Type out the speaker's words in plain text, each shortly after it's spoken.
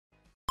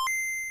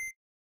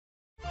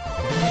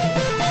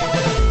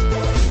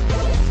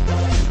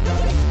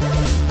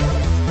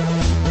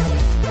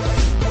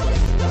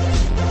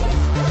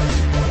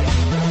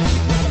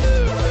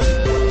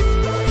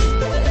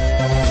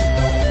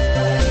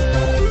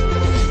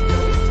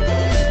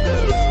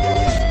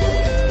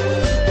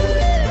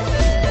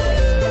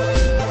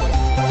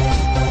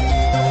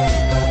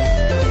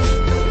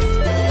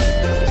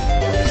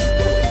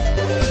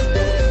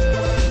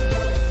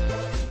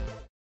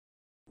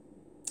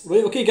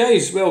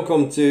guys,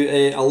 welcome to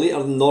a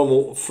later than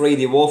normal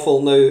Friday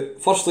Waffle. Now,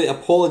 firstly,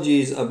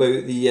 apologies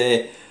about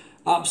the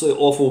absolute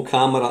awful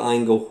camera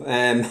angle.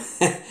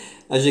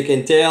 As you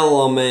can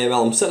tell,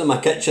 I'm sitting in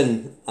my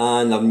kitchen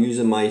and I'm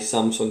using my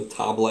Samsung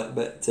tablet,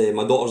 but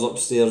my daughter's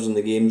upstairs in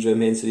the games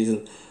room, hence the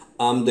reason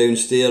I'm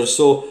downstairs.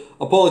 So,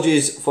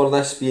 apologies for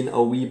this being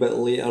a wee bit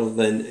later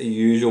than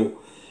usual.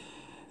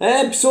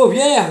 So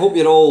yeah, I hope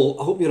you're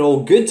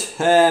all good.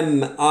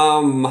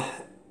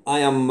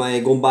 I am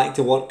going back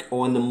to work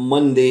on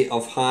Monday.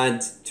 I've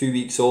had 2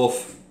 weeks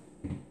off.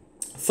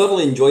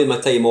 Thoroughly enjoyed my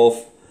time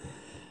off.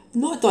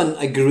 Not done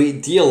a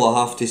great deal,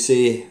 I have to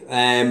say,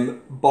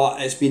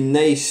 but it's been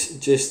nice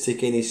just to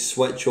kind of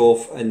switch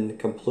off and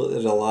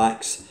completely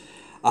relax.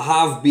 I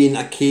have been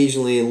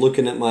occasionally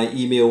looking at my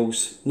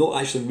emails,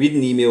 not actually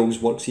reading emails,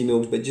 work's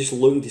emails, but just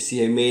looking to see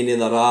how many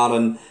there are,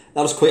 and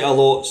there's quite a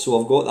lot, so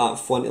I've got that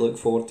fun to look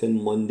forward to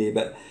on Monday.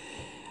 But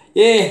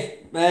yeah,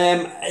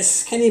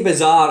 it's kind of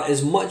bizarre.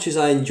 As much as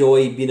I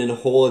enjoy being on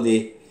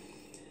holiday,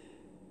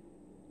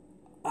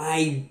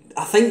 I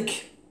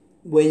think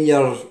when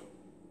you're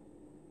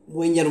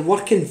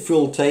working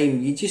full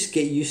time, you just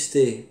get used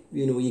to,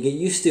 you get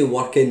used to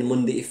working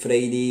Monday to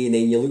Friday, and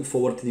then you look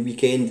forward to the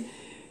weekend.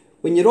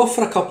 When you're off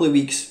for a couple of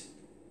weeks,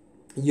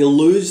 you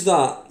lose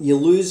that. You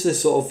lose the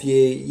sort of,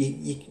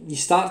 you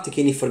start to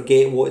kind of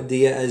forget what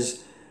day it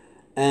is,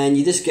 and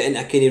you just get into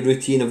a kind of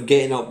routine of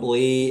getting up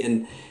late,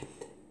 and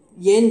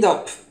you end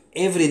up,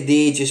 every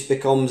day just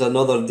becomes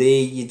another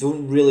day. You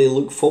don't really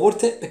look forward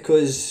to it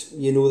because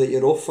you know that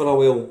you're off for a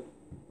while.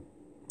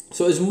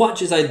 So as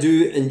much as I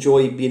do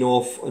enjoy being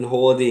off on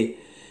holiday,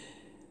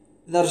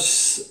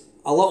 there's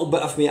a little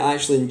bit of me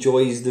actually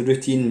enjoys the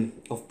routine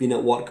of being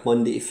at work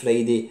Monday to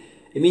Friday.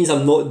 It means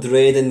I'm not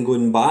dreading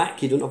going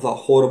back. You don't have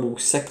that horrible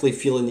sickly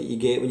feeling that you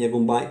get when you're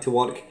going back to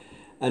work.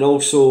 And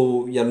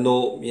also you're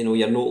not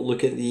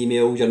looking at the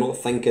emails, you're not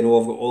thinking, oh,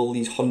 I've got all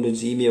these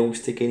hundreds of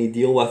emails to kind of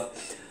deal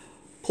with.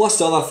 Plus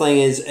the other thing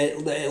is,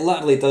 it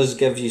literally does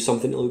give you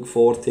something to look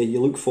forward to.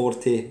 You look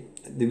forward to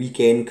the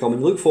weekend coming.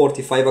 You look forward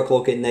to 5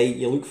 o'clock at night.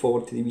 You look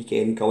forward to the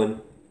weekend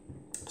coming.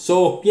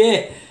 So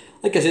yeah,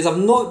 like I said, I've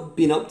not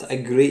been up to a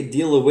great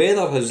deal. The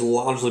weather has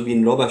largely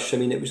been rubbish. I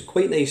mean, it was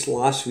quite nice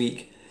last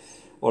week,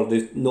 or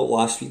not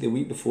last week, the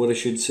week before I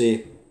should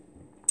say.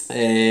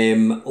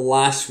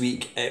 Last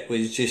week it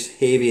was just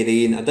heavy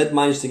rain. I did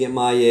manage to get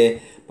my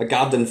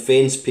garden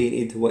fence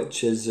painted,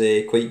 which is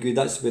quite good.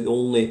 That's about the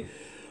only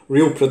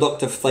real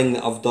productive thing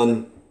that I've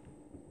done.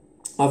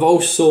 I've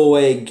also,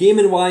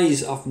 gaming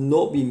wise, I've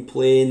not been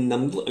playing.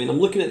 I'm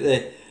looking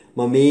at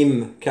my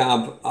MAME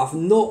cab. I've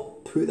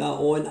not put that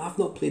on. I've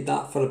not played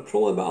that for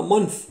probably about a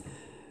month,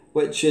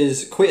 which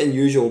is quite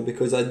unusual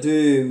because I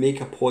do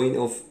make a point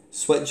of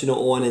switching it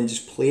on and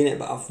just playing it,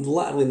 but I've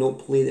literally not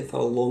played it for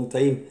a long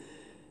time.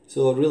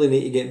 So I really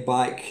need to get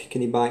back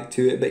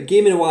to it. But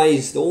gaming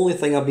wise, the only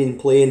thing I've been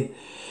playing,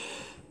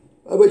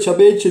 which I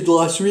mentioned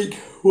last week,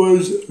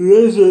 was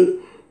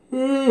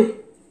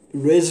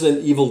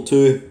Resident Evil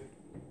 2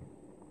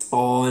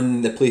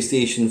 on the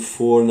PlayStation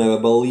 4. Now I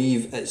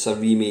believe it's a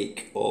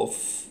remake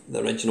of the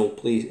original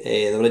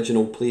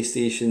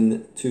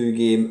PlayStation 2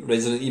 game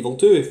Resident Evil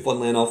 2,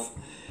 funnily enough.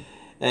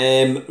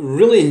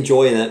 Really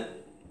enjoying it.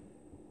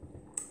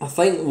 I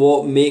think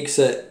what makes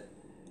it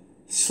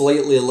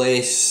slightly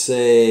less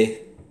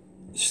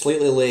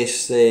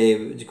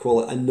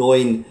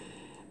annoying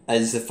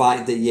is the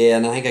fact that,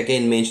 and I think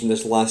again mentioned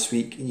this last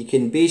week, you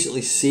can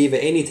basically save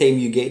it anytime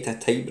you get to a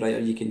typewriter.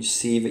 You can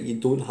save it. You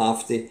don't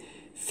have to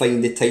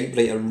find the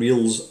typewriter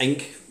reels,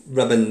 ink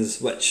ribbons,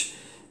 which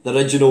the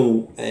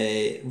original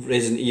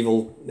Resident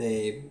Evil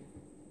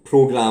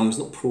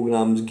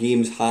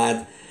games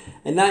had,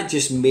 and that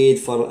just made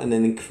for an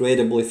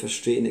incredibly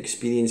frustrating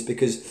experience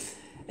because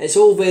it's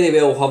all very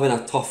well having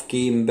a tough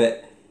game,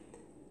 but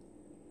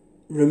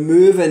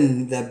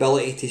removing the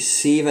ability to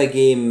save a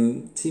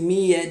game, to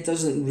me, it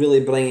doesn't really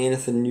bring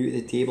anything new to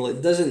the table.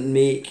 It doesn't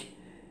make...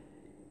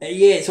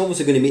 it's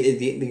obviously going to make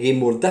the game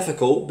more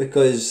difficult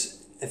because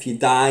if you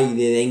die, you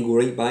then go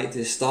right back to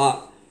the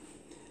start.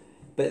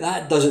 But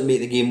that doesn't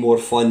make the game more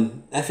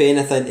fun. If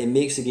anything, it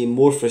makes the game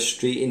more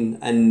frustrating,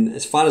 and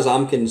as far as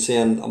I'm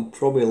concerned, I'm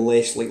probably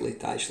less likely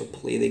to actually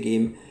play the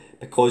game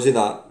because of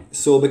that.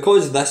 So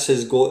because this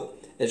has got...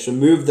 it's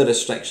removed the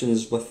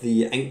restrictions with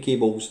the ink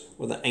cables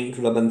or the ink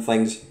ribbon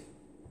things.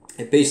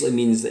 It basically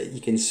means that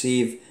you can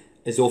save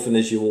as often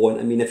as you want.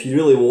 I mean, if you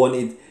really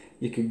wanted,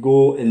 you could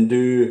go and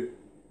do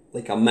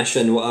like a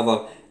mission,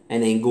 whatever,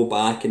 and then go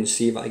back and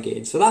save it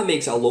again. So that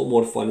makes it a lot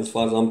more fun as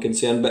far as I'm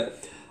concerned. But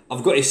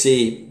I've got to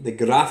say, the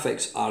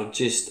graphics are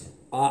just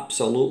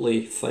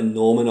absolutely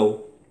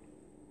phenomenal.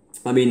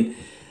 I mean,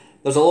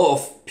 there's a lot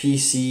of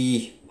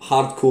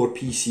hardcore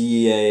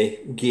PC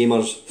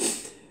gamers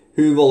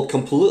who will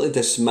completely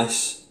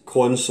dismiss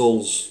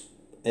consoles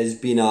as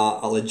being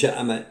a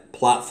legitimate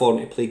platform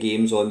to play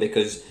games on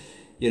because,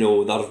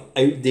 they're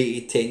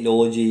outdated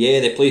technology. Yeah,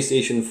 the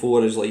PlayStation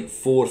 4 is like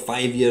 4 or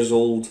 5 years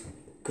old,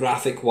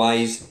 graphic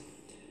wise.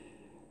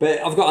 But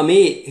I've got a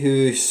mate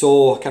who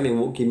saw, I can't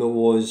remember what game it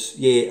was,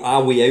 yeah,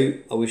 A Way Out,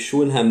 I was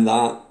showing him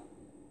that,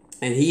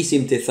 and he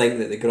seemed to think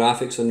that the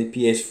graphics on the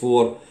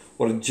PS4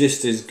 were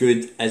just as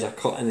good as a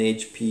cutting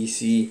edge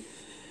PC.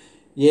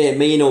 Yeah, it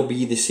may not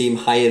be the same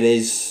high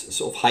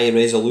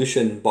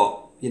resolution, but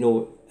you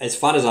know, as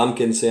far as I'm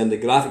concerned, the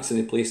graphics in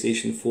the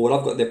PlayStation 4,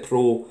 I've got the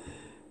Pro,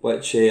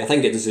 which I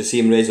think it does the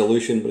same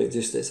resolution, but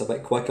it's a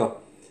bit quicker.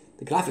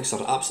 The graphics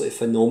are absolutely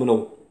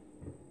phenomenal.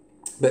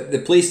 But the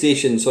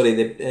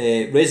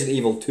Resident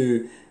Evil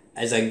 2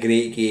 is a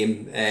great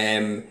game.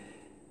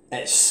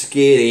 It's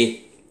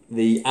scary.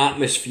 The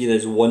atmosphere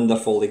is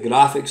wonderful. The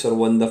graphics are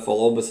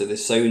wonderful. Obviously, the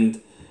sound,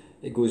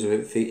 it goes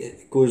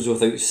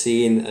without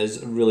saying,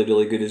 is really,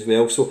 really good as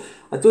well. So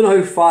I don't know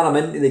how far I'm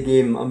into the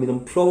game. I mean,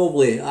 I'm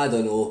probably, I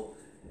don't know.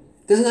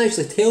 It doesn't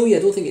actually tell you. I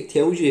don't think it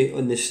tells you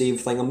on the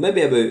save thing. I'm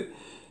maybe about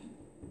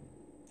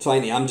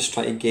I'm just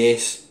trying to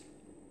guess.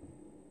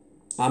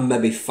 I'm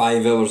maybe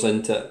 5 hours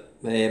into it.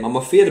 I'm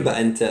a fair bit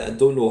into it. I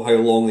don't know how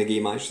long the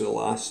game actually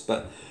lasts,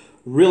 but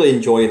really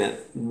enjoying it.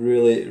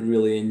 Really,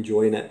 really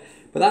enjoying it.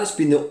 But that's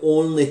been the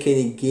only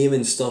kind of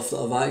gaming stuff that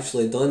I've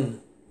actually done.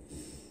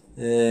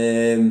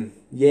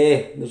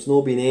 Yeah, there's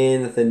not been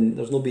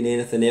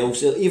anything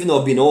else. Even though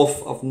I've been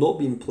off, I've not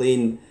been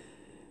playing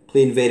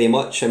very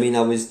much. I mean,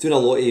 I was doing a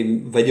lot of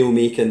video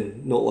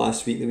making, not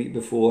last week, the week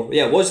before.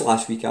 Yeah, it was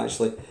last week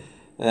actually.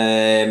 But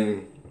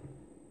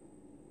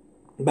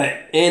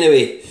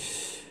anyway,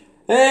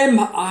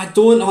 I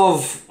don't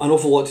have an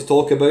awful lot to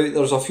talk about.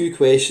 There's a few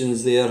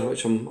questions there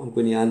which I'm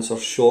going to answer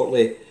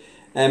shortly.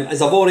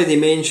 As I've already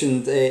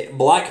mentioned,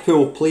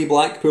 Blackpool, play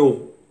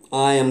Blackpool.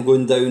 I am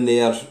going down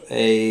there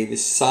the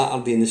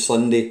Saturday and the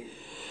Sunday.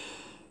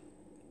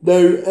 Now,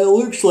 it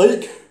looks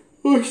like,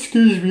 oh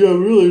excuse me,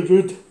 I'm really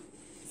rude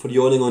for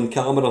yawning on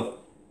camera.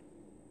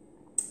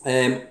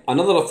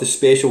 Another of the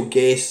special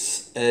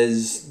guests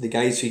is the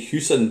guys who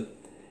Houston.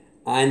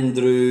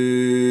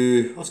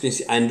 Andrew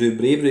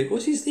Braybrook.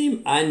 What's his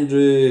name? Is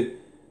it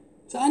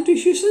Andrew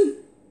Houston?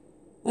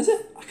 Is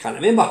it? I can't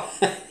remember.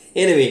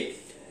 Anyway,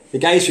 the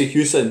guys from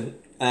Houston.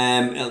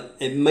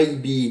 It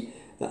might be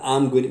that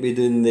I'm going to be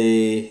doing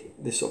the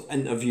sort of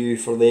interview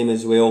for them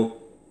as well.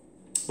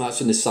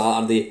 That's on the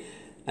Saturday,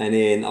 and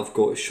then I've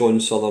got Sean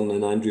Southern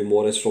and Andrew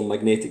Morris from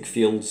Magnetic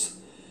Fields,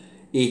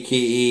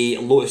 aka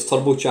Lotus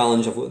Turbo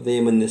Challenge. I've got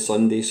them on the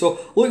Sunday, so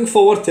looking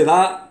forward to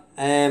that.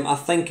 I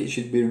think it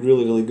should be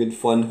really, really good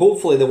fun.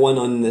 Hopefully the one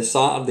on the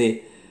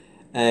Saturday,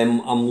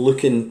 I'm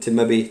looking to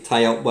maybe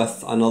tie up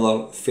with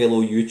another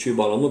fellow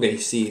YouTuber. I'm not going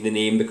to say the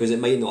name because it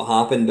might not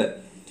happen,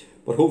 but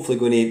we're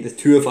hopefully the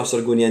two of us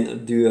are going to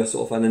do a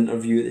sort of an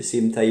interview at the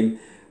same time,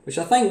 which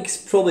I think is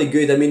probably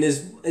good. I mean,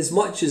 as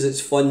much as it's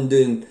fun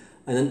doing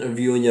an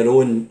interview on your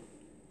own,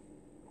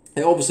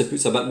 it obviously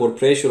puts a bit more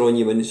pressure on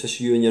you when it's just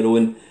you on your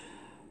own.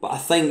 But I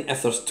think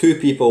if there's two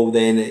people,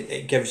 then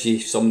it gives you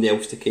somebody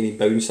else to kind of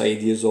bounce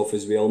ideas off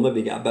as well.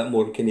 Maybe get a bit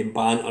more kind of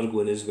banter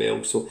going as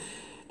well. So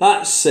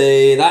that's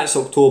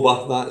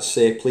October. That's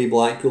Play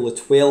Blackpool, the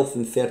 12th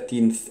and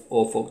 13th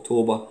of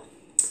October.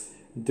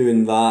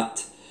 Doing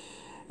that.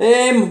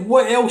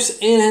 What else?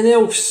 Anything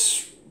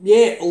else?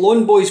 Yeah,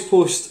 Lawn Boys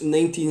Post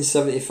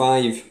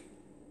 1975.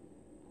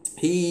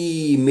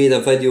 He made a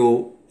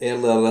video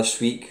earlier this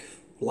week.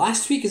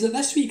 Last week? Is it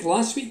this week?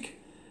 Last week?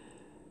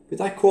 Would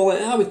I call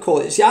it? I would call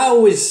it. See, I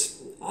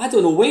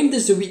don't know, when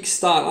does the week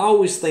start? I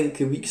always think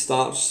the week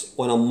starts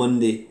on a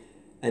Monday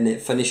and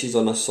it finishes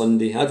on a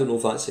Sunday. I don't know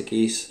if that's the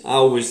case.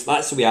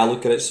 That's the way I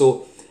look at it.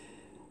 So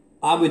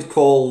I would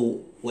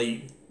call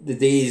like the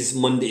days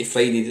Monday to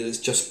Friday that it's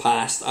just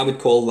passed, I would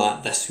call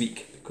that this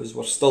week because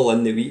we're still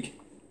in the week.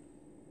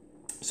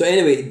 So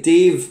anyway,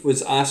 Dave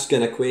was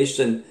asking a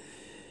question.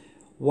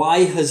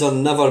 Why has there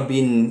never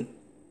been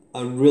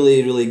a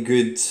really, really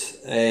good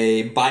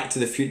Back to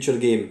the Future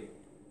game?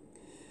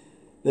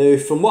 Now,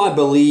 from what I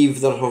believe,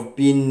 there have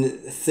been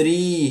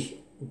 3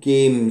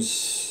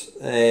 games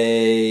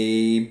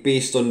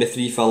based on the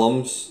 3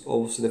 films.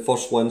 Obviously, the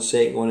first one,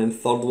 second one, and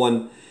third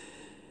one.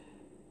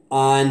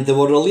 And they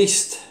were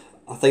released.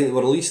 I think they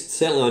were released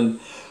certainly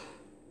on.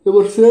 They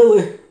were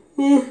certainly.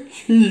 Oh,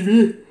 excuse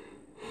me.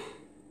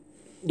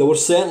 They were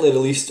certainly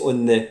released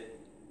on the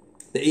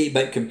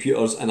 8-bit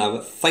computers, and I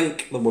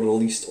think they were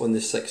released on the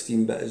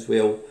 16-bit as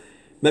well.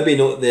 Maybe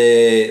not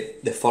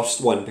the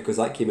first one because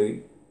that came out.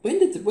 When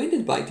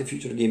did Back to the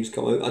Future games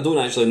come out? I don't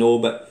actually know,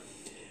 but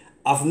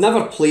I've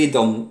never played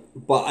them,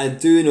 but I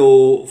do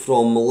know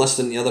from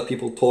listening to other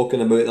people talking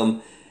about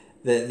them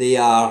that they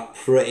are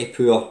pretty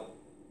poor.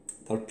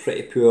 They're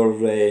pretty poor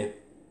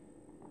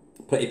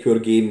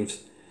games.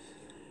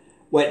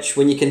 Which,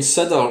 when you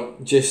consider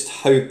just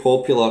how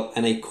popular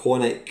and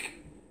iconic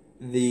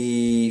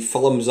the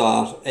films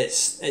are,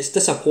 it's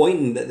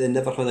disappointing that they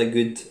never had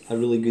a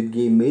really good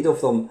game made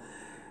of them.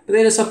 But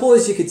then I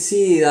suppose you could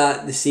say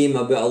that the same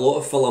about a lot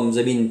of films.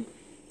 I mean,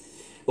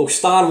 well,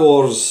 Star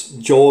Wars,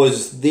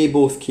 Jaws, they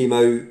both came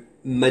out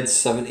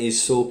mid-70s,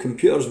 so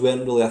computers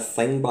weren't really a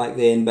thing back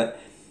then. But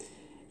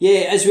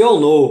yeah, as we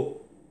all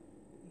know,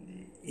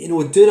 you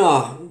know,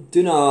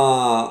 doing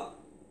a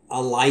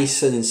a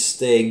licensed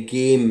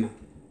game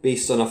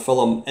based on a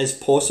film is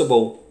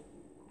possible.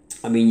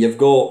 I mean, you've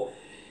got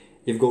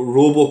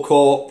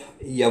RoboCop,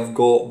 you've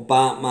got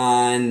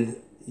Batman,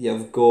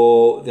 you've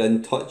got The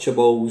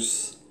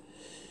Untouchables.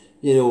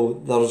 You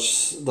know,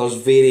 there's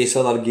various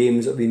other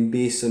games that have been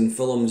based on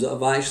films that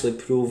have actually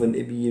proven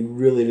to be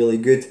really, really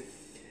good.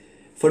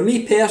 For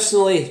me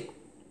personally,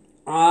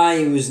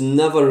 I was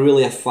never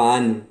really a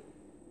fan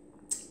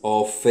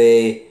of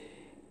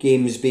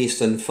games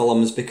based on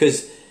films,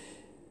 because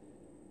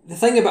the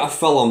thing about a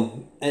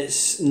film,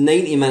 it's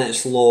 90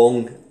 minutes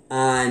long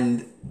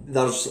and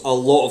there's a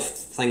lot of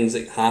things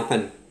that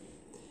happen.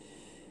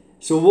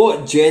 So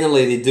what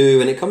generally they do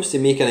when it comes to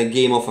making a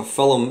game off a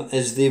film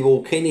is they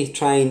will kind of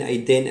try and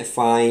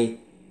identify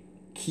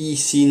key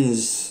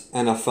scenes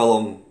in a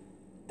film,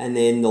 and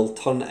then they'll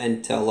turn it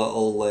into a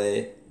little,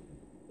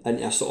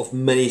 into a sort of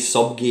mini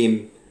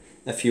sub-game,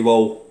 if you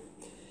will.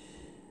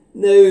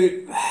 Now,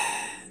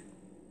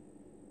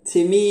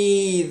 to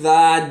me,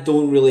 I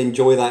don't really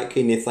enjoy that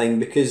kind of thing,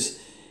 because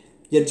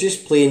you're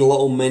just playing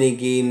little mini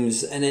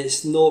games, and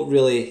it's not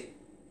really,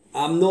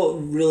 I'm not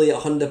really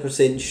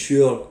 100%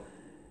 sure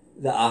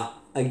that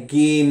a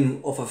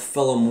game of a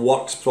film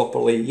works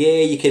properly.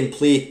 Yeah, you can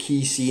play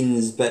key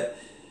scenes, but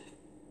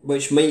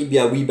which might be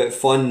a wee bit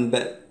fun,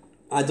 but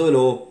I don't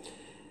know.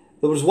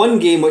 There was one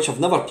game which I've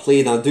never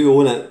played, and I do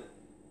own it,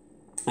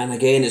 and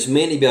again, it's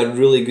meant to be a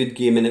really good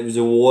game, and it was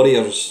The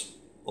Warriors,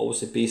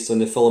 obviously based on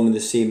the film of the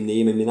same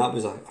name. I mean, that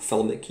was a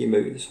film that came out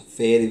in the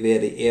very,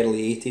 very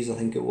early 80s, I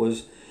think it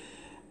was.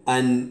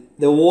 And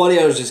The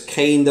Warriors is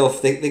kind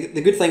of,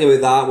 the good thing about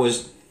that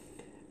was,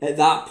 at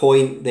that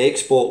point, the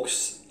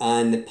Xbox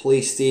and the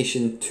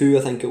PlayStation 2,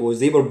 I think it was,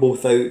 they were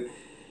both out.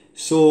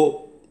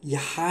 So you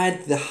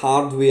had the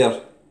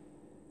hardware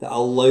that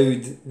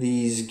allowed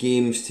these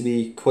games to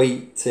be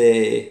quite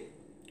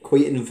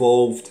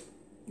involved.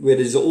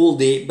 Whereas the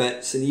old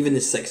 8-bits and even the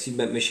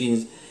 16-bit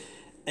machines,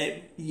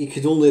 you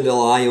could only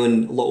rely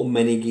on little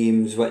mini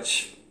games,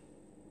 which,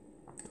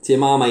 to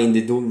my mind,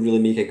 they don't really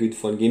make a good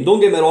fun game.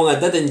 Don't get me wrong, I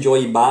did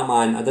enjoy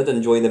Batman. I did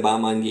enjoy the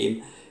Batman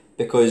game,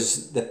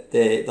 because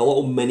the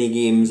little mini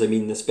games, I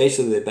mean,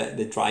 especially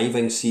the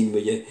driving scene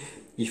where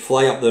you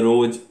fly up the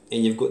road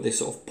and you've got this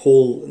sort of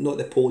pole, not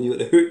the pole, you've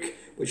got the hook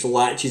which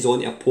latches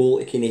onto a pole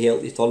to kind of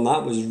help you turn.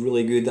 That was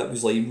really good. That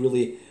was like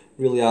really,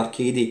 really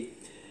arcadey.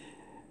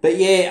 But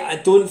yeah, I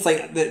don't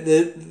think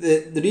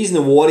the reason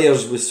The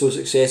Warriors was so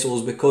successful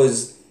is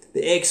because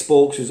the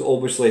Xbox was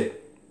obviously,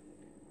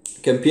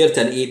 compared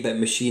to an 8-bit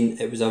machine,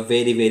 it was a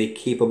very, very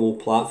capable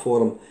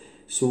platform.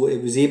 So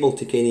it was able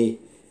to kind of,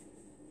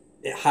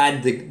 it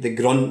had the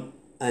grunt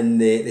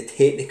and the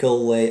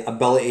technical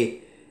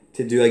ability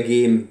to do a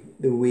game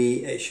the way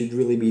it should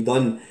really be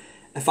done.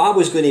 If I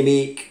was going to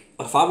make,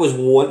 or if I was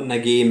wanting a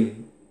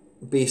game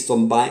based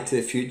on Back to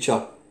the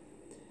Future,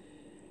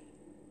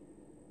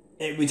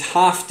 it would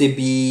have to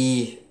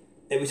be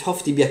a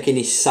kind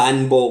of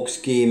sandbox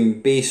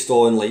game based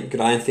on like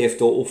Grand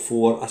Theft Auto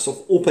 4, a sort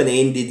of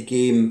open-ended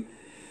game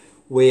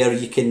where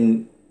you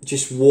can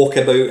just walk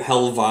about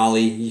Hill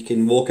Valley, you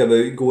can walk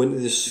about, go into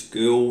the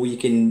school, you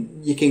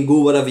can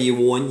go wherever you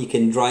want, you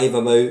can drive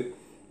about.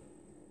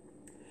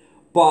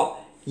 But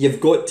you've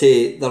got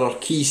to, there are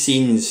key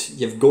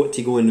scenes, you've got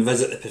to go and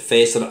visit the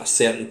professor at a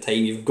certain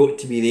time, you've got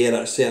to be there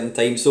at a certain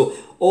time. So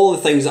all the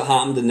things that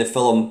happened in the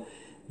film,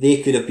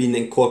 they could have been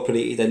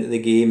incorporated into the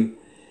game.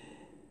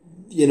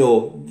 You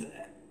know,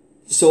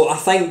 so I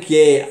think,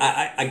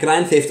 yeah, a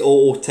Grand Theft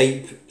Auto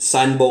type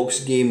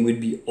sandbox game would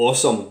be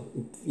awesome.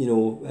 You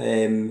know,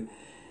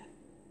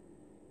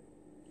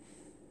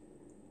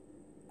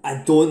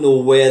 I don't know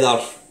whether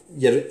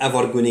you're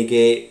ever going to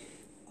get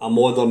a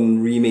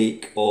modern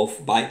remake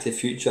of Back to the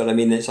Future. I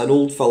mean, it's an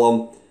old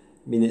film.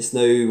 I mean, it's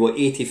now, what,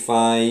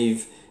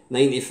 85,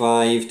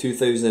 95,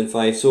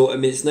 2005. So, I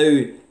mean, it's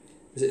now,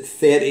 is it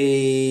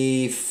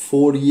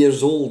 34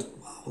 years old?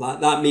 Wow,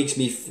 that makes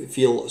me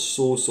feel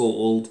so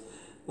old.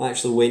 I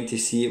actually went to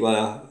see it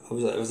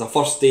it was a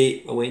first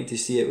date. I went to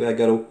see it with a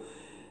girl.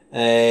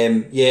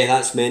 Yeah,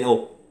 that's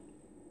mental.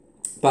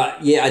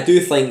 But yeah, I do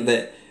think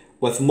that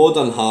with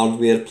modern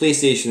hardware,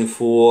 PlayStation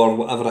 4,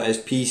 whatever it is,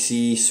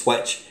 PC,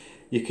 Switch,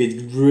 you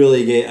could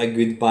really get a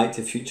good Back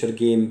to the Future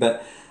game.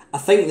 But I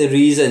think the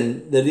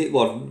reason,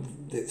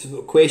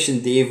 the question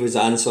Dave was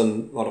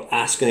answering, or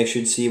asking I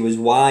should say, was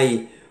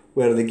why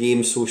were the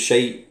games so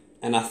shite?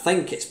 And I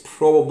think it's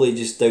probably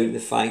just down to the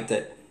fact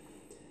that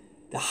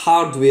the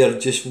hardware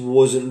just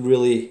wasn't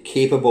really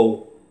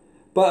capable.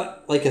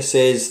 But like I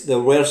says, there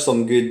were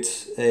some good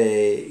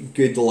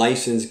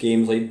licensed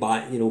games like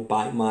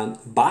Batman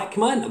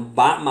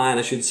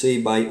I should say,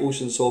 by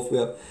Ocean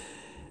Software.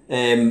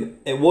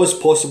 It was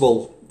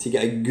possible to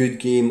get a good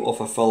game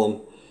off a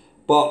film,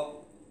 but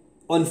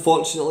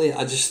unfortunately,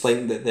 I just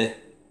think that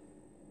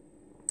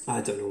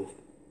I don't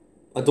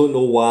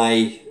know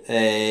why.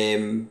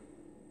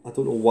 I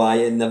don't know why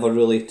it never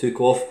really took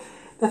off.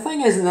 The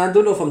thing is, and I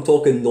don't know if I'm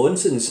talking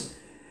nonsense,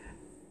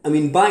 I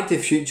mean, Back to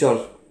the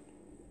Future,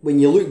 when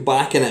you look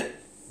back in it,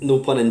 no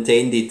pun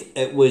intended,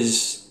 it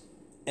was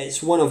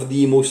it's one of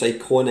the most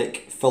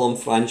iconic film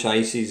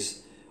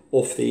franchises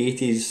of the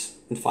 80s.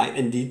 In fact,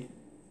 indeed,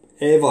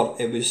 ever.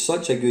 It was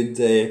such a good,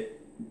 it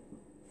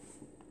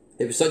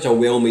was such a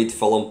well-made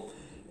film.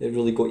 It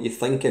really got you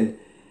thinking.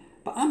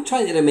 But I'm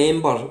trying to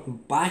remember,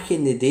 back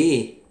in the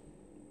day,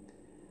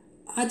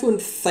 I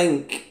don't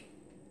think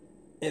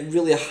it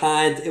really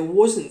had, it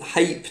wasn't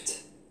hyped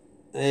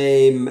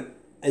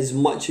as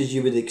much as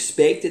you would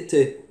expect it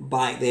to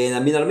back then. I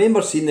mean, I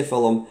remember seeing the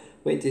film,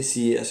 went to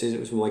see it, I said it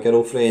was with my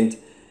girlfriend,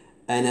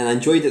 and then I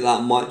enjoyed it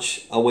that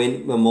much. I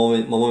went with my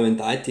mum and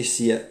dad to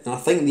see it, and I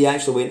think they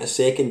actually went a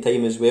second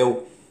time as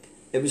well.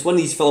 It was one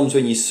of these films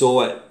when you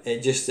saw it,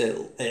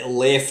 it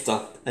left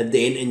a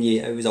dent in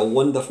you. It was a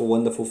wonderful,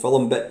 wonderful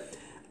film, but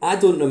I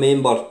don't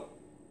remember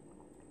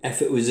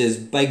if it was as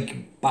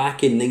big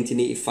back in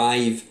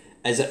 1985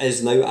 as it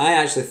is now. I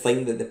actually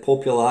think that the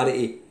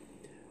popularity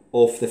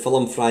of the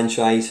film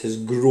franchise has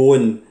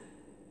grown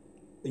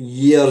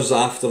years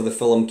after the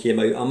film came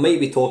out. I might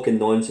be talking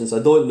nonsense, I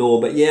don't know,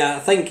 but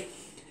yeah,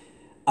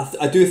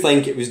 I do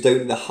think it was down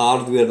to the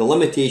hardware. The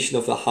limitation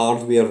of the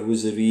hardware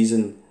was the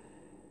reason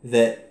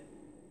that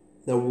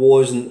there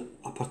wasn't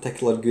a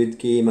particular good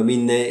game. I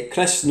mean,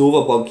 Chris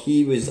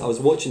Novabug, I was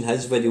watching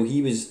his video,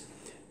 he was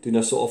doing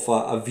a sort of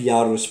a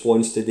VR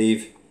response to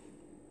Dave,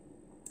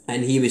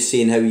 and he was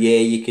saying how, yeah,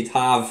 you could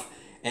have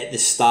at the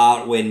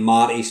start when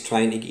Marty's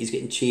he's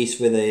getting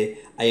chased with the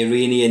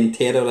Iranian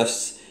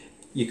terrorists,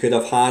 you could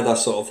have had a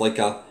sort of like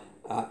a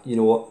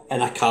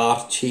in a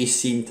car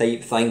chase scene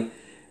type thing.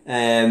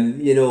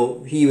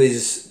 He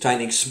was trying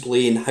to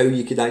explain how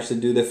you could actually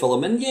do the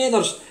film, and yeah,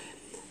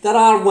 there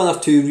are one or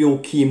two real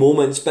key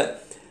moments,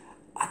 but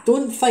I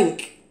don't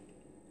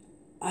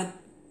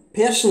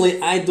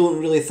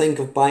really think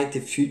of Back to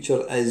the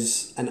Future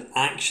as an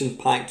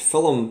action-packed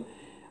film.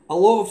 A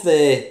lot of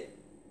the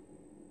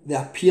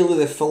appeal of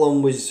the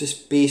film was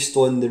just based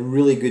on the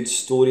really good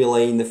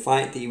storyline, the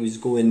fact that he was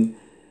going,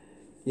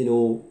 he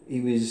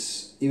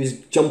was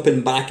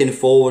jumping back and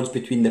forwards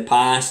between the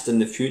past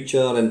and the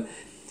future, and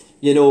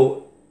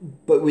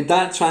but would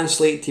that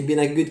translate to being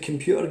a good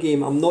computer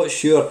game? I'm not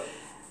sure.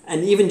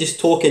 And even just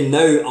talking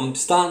now, I'm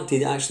starting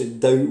to actually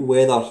doubt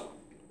whether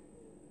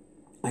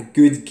a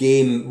good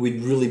game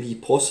would really be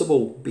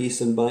possible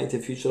based on Back to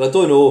the Future. I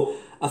don't know.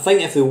 I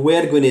think if they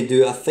were going to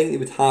do it, I think it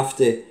would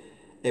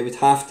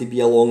have to be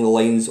along the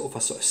lines of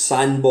a sort of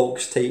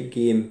sandbox type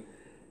game.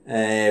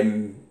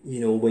 When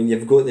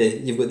you've got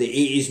the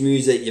 80s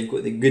music, you've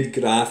got the good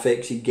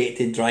graphics, you get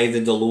to drive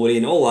the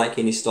DeLorean, all that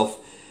kind of stuff.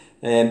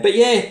 But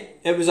yeah,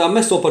 it was a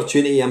missed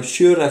opportunity. I'm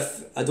sure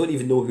I don't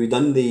even know who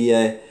done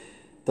the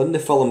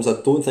films.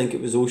 I don't think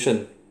it was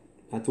Ocean.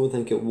 I don't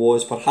think it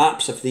was.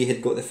 Perhaps if they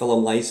had got the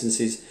film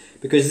licenses,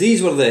 because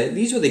these were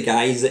the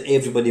guys that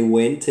everybody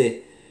went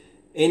to.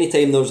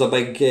 Anytime there was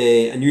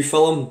a new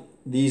film,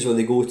 these were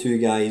the go-to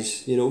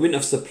guys. It wouldn't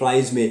have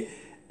surprised me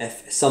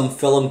if some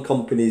film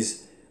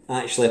companies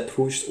actually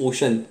approached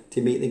Ocean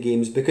to make the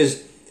games,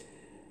 because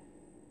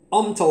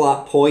up until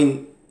that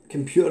point,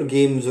 computer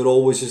games were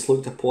always just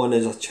looked upon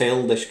as a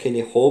childish kind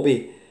of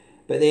hobby.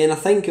 But then I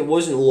think it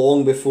wasn't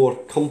long before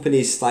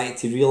companies started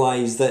to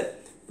realise that,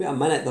 wait a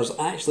minute, there's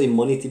actually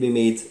money to be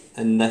made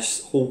in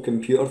this whole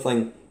computer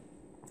thing.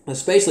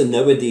 Especially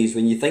nowadays,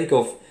 when you think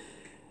of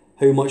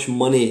how much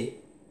money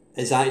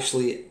is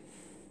actually,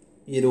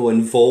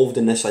 involved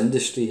in this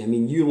industry. I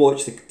mean, you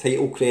watch the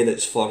title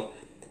credits for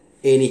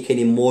any kind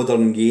of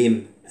modern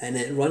game, and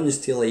it runs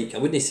to, like, I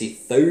wouldn't say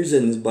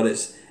thousands, but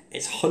it's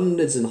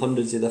hundreds and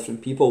hundreds of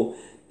different people,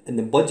 and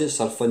the budgets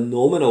are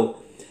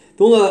phenomenal.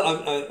 The only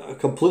I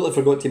completely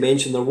forgot to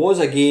mention, there was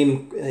a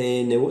game,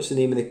 and what's the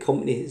name of the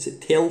company? Is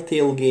it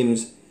Telltale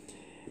Games?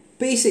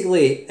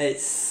 Basically,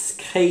 it's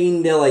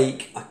kind of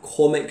like a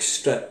comic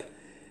strip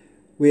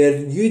where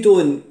you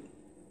don't.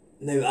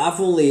 Now, I've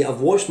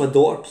watched my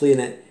daughter playing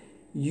it.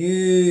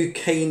 You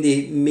kind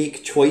of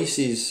make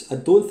choices. I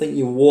don't think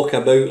you walk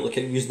about like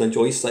using a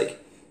joystick,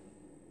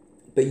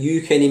 but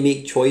you kind of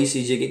make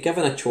choices. You get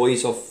given a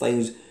choice of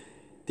things.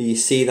 Do you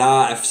say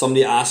that? If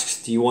somebody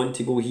asks, do you want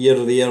to go here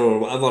or there or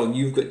whatever,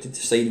 you've got to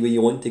decide where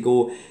you want to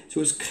go.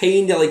 So it's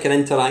kind of like an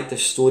interactive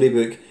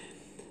storybook.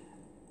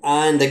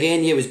 And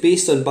again, yeah, it was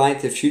based on Back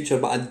to the Future,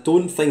 but I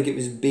don't think it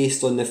was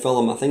based on the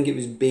film. I think it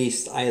was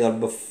based either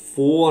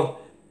before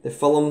the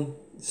film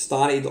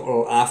started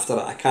or after it.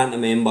 I can't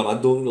remember. I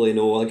don't really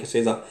know. Like I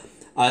said, I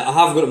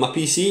have got it on my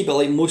PC, but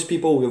like most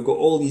people, we've got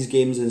all these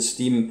games in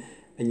Steam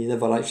and you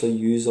never actually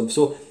use them.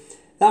 So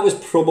that was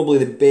probably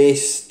the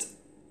best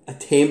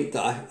attempt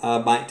at a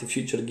Back to the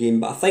Future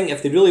game. But I think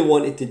if they really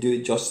wanted to do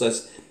it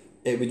justice,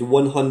 it would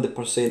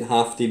 100%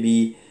 have to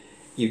be,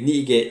 you'd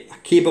need to get a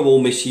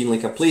capable machine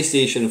like a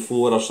PlayStation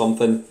 4 or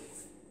something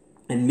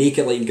and make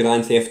it like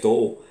Grand Theft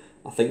Auto.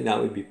 I think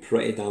that would be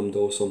pretty damned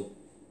awesome.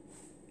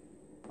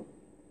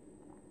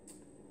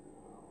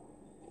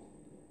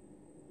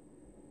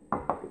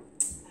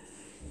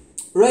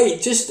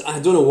 Right, just, I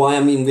don't know why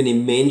I'm even going to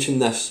mention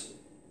this.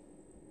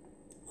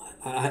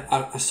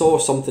 I saw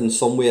something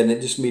somewhere and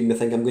it just made me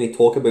think I'm going to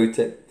talk about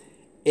it.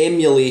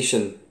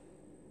 Emulation.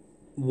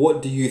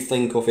 what do you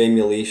think of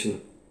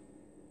emulation?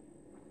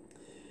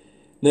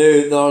 Now,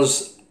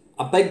 there's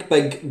a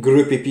big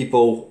group of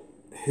people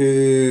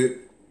who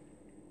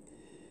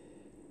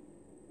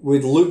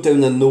would look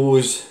down their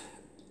nose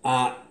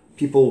at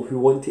people who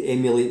want to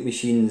emulate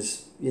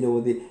machines. You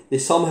know, they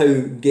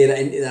somehow get it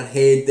into their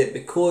head that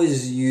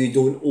because you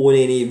don't own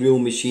any real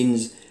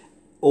machines,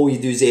 all you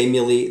do is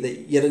emulate,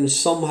 that you're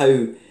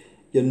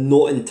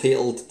not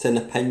entitled to an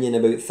opinion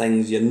about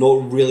things. You're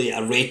not really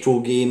a retro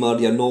gamer.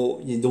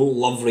 You don't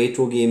love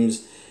retro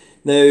games.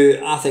 Now,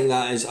 I think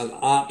that is an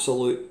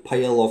absolute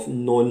pile of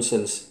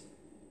nonsense.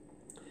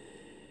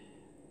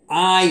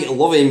 I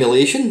love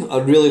emulation, I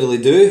really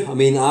do. I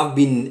mean, I've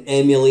been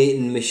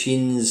emulating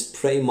machines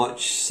pretty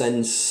much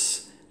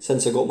since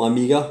I got my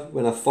Amiga,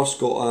 when I first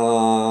got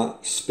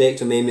a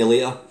Spectrum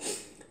emulator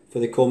for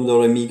the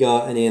Commodore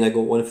Amiga, and then I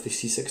got one for the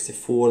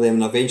C64, then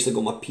when I eventually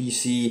got my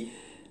PC,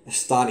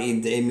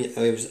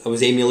 I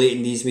was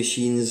emulating these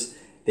machines,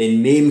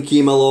 then MAME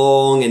came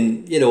along,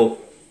 and you know,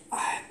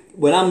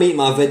 when I make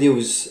my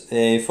videos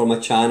for my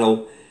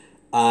channel,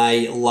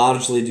 I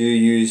largely do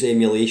use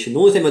emulation. The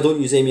only time I don't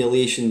use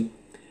emulation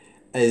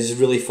is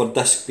really for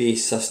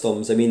disc-based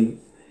systems. I mean,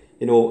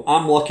 you know,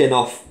 I'm lucky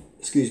enough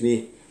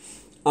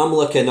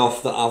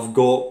that I've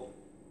got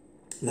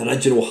the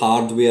original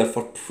hardware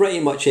for pretty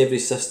much every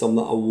system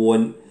that I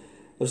want.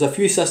 There's a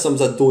few systems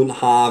I don't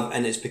have,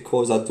 and it's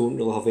because I don't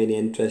really have any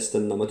interest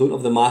in them. I don't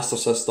have the Master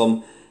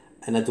System,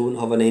 and I don't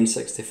have an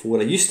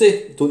N64. I used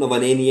to, don't have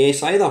an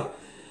NES either.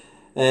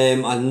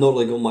 I've not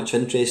really got much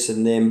interest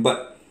in them,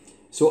 but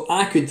so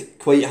I could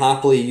quite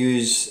happily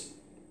use,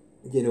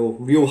 you know,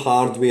 real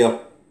hardware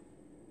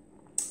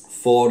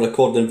for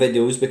recording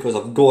videos because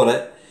I've got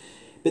it.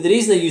 But the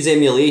reason I use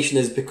emulation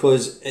is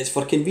because it's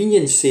for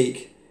convenience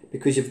sake,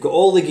 because you've got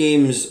all the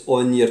games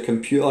on your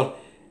computer,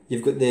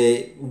 you've got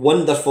the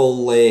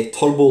wonderful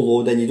turbo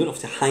loading, you don't have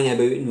to hang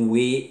about and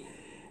wait,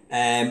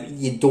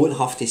 you don't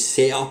have to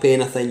set up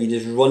anything, you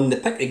just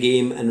pick the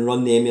game and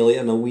run the emulator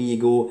and away you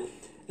go.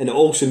 And it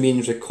also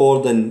means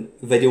recording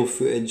video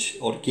footage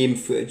or game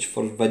footage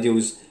for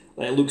videos.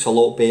 It looks a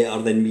lot better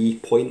than me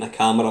pointing a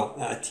camera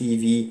at a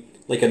TV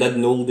like I did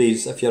in the old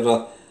days. If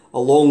you're a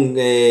long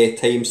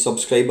time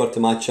subscriber to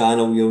my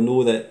channel, you'll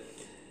know that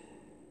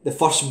the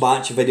first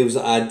batch of videos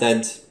that I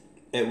did,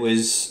 it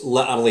was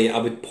literally, I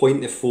would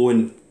point the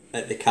phone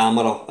at the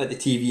camera, at the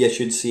TV I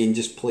should say, and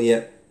just play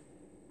it.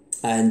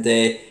 And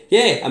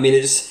yeah, I mean,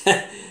 it's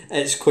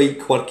it's quite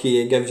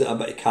quirky, it gives it a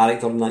bit of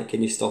character and that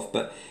kind of stuff.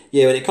 But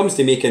yeah, when it comes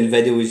to making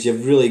videos,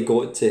 you've really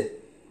got to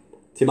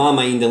my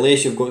mind,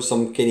 unless you've got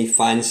some kind of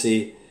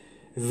fancy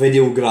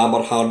video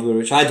grabber hardware,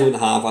 which I don't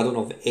have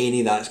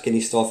any of that kind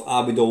of stuff,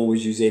 I would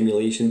always use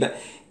emulation. But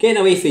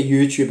getting away from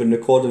YouTube and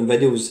recording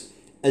videos,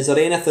 is there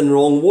anything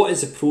wrong? What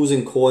is the pros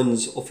and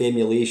cons of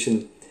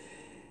emulation?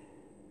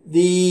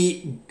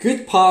 The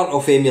good part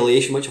of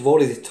emulation, which I've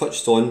already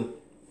touched on,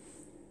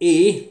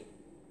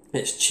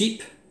 it's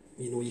cheap.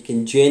 You know, you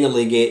can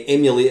generally get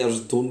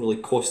emulators, don't really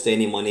cost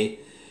any money.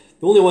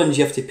 The only ones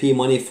you have to pay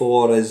money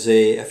for is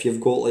if you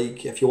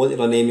want to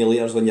run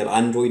emulators on your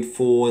Android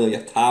phone or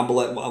your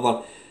tablet,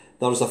 whatever.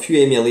 There's a few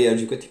emulators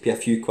you've got to pay a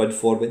few quid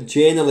for, but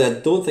generally I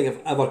don't think I've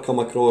ever come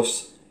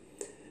across.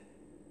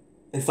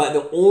 In fact,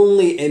 the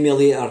only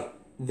emulator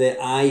that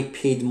I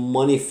paid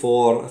money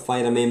for, if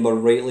I remember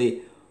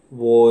rightly,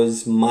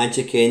 was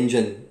Magic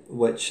Engine,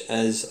 which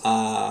is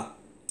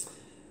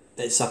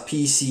it's a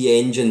PC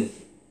engine,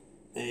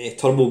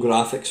 turbo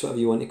graphics, whatever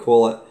you want to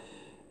call it,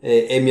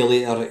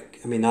 emulator.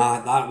 I mean,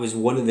 that was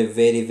one of the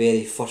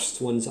very first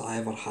ones that I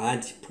ever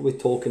had. Probably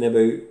talking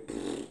about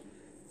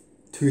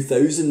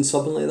 2000,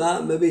 something like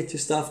that, maybe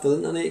just after the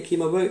internet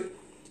came about.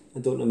 I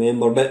don't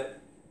remember, but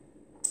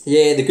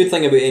yeah, the good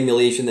thing about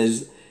emulation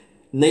is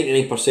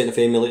 99% of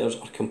emulators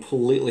are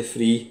completely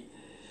free.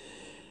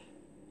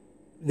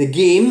 The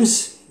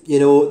games, you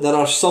know, there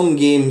are some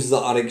games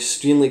that are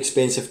extremely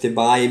expensive to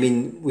buy. I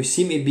mean, we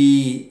seem to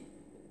be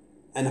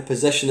in a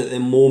position at the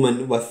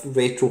moment with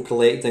retro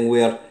collecting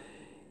where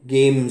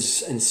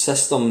games and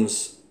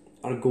systems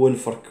are going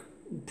for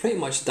pretty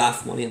much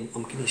daft money.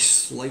 I'm kind of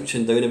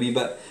slouching down a wee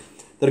bit.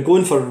 They're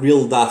going for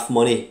real daft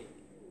money.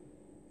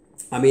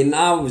 I mean,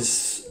 what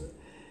was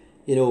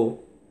I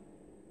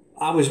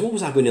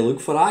going to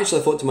look for? I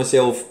actually thought to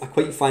myself, I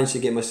quite fancy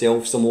getting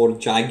myself some more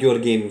Jaguar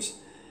games.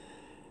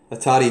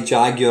 Atari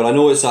Jaguar. I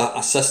know it's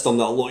a system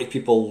that a lot of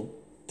people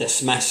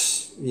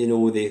dismiss. You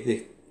know,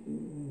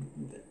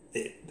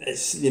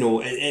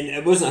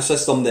 it wasn't a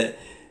system that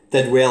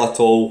did well at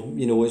all.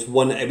 You know, it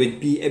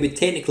would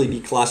technically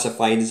be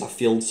classified as a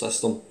failed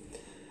system,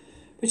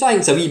 which I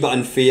think is a wee bit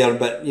unfair.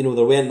 But you know,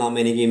 there weren't that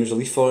many games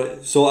released for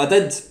it, so I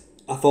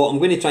thought I'm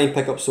going to try and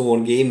pick up some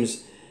more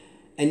games,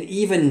 and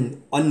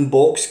even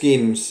unboxed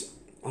games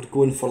are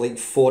going for like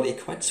 40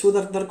 quid. So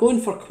they're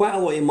going for quite a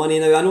lot of money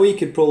now. I know you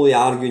could probably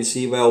argue and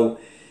say, well,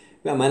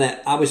 wait a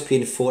minute, I was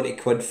paying 40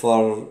 quid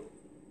for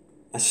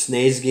a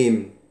SNES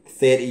game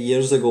 30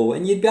 years ago,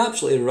 and you'd be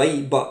absolutely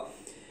right, but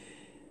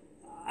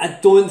I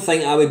don't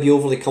think I would be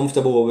overly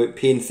comfortable about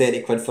paying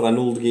 30 quid for an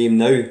old game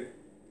now.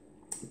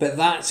 But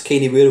that's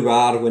kind of where we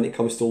are when it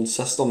comes to old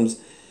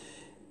systems.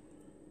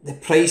 The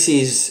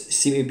prices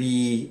seem to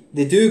be,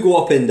 they do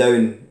go up and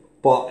down,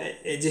 but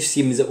it just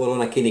seems that we're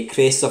on a kind of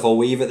crest of a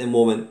wave at the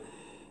moment.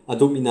 I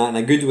don't mean that in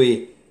a good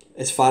way.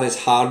 As far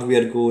as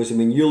hardware goes, I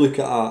mean, you look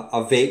at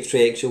a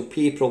Vectrex, you'll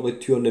pay probably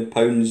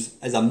 £200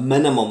 as a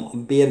minimum, a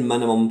bare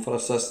minimum for a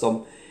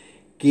system.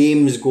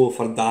 Games go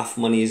for daft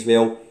money as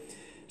well.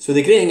 So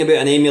the great thing about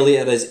an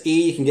emulator is A,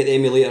 you can get the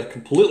emulator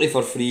completely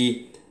for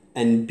free,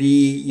 and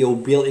B, you'll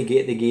be able to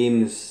get the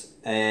games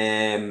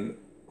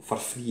for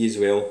free as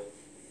well.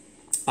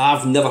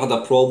 I've never had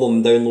a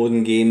problem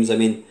downloading games. I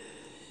mean,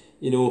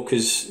 you know,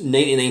 because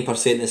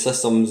 99% of the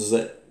systems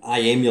that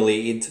I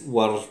emulated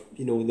were,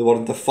 you know, they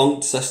were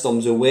defunct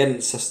systems. They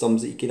weren't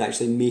systems that you could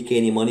actually make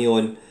any money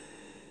on,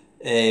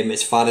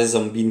 as far as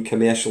them being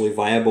commercially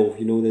viable.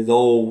 You know, they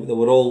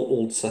were all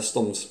old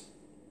systems.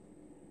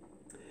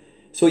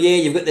 So yeah,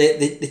 you've got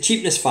the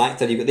cheapness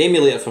factor, you've got the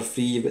emulator for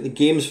free, you've got the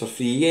games for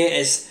free. Yeah,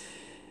 it's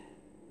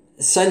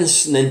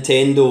since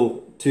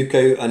Nintendo took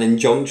out an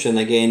injunction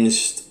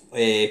against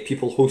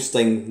people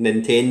hosting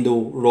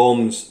Nintendo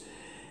ROMs,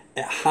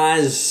 it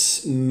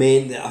has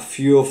meant that a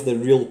few of the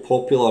real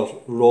popular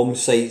ROM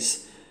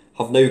sites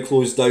have now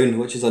closed down,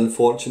 which is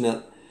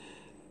unfortunate.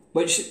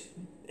 Which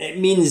it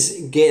means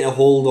getting a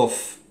hold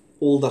of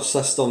older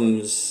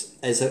systems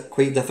is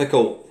quite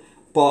difficult,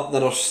 but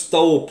there are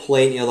still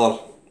plenty of other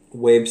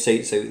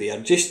websites out there.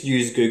 Just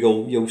use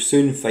Google, you'll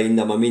soon find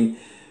them. I mean,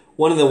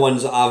 one of the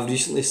ones that I've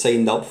recently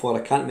signed up for, I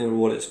can't remember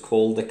what it's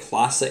called, the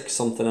Classic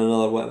something or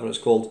another, whatever it's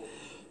called,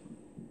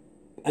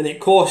 and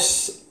it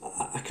costs,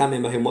 I can't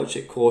remember how much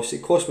it costs.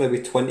 It costs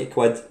maybe 20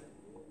 quid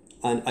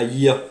and a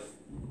year,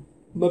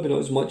 maybe not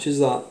as much as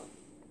that,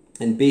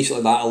 and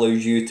basically that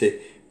allows you to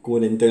go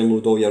in and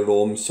download all your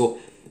ROMs. So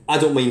I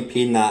don't mind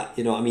paying that,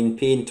 you know what I mean,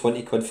 paying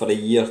 20 quid for a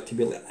year to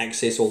be able to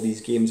access all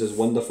these games is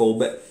wonderful.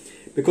 But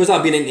because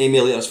I've been in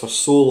emulators for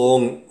so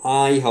long,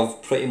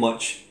 I've pretty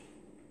much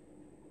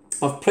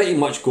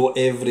got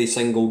every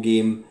single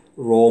game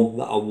ROM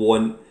that I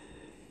want.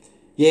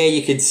 Yeah,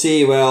 you could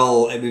say,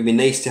 well, it would be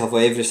nice to have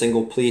every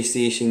single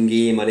PlayStation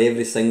game or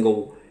every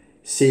single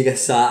Sega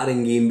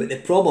Saturn game, but the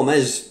problem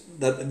is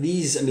that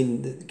these, I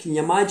mean, can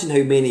you imagine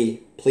how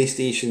many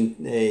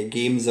PlayStation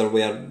games there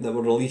were that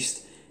were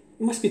released?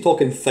 You must be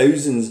talking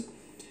thousands.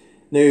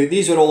 Now,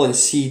 these were all on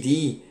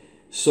CD,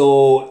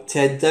 so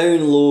to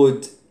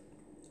download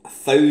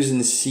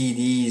 1,000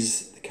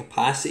 CDs, the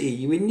capacity,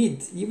 you would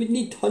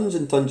need tons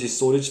and tons of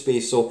storage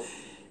space. So,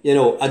 you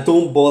know, I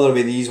don't bother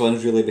with these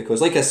ones really,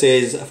 because like I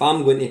says, if I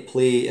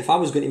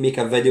was going to make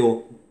a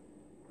video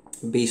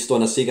based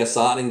on a Sega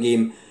Saturn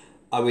game,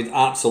 I would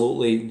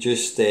absolutely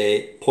just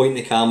point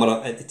the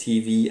camera at the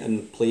TV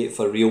and play it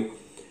for real.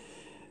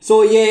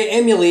 So yeah,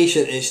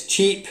 emulation is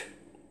cheap,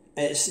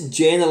 it's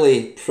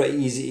generally pretty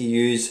easy to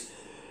use.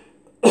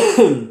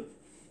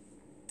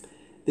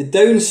 The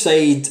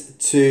downside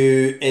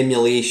to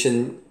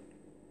emulation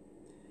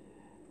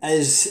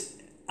is,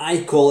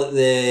 I call it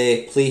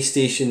the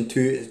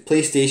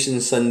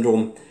PlayStation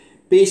syndrome.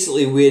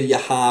 Basically where you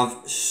have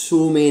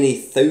so many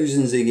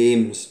thousands of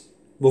games.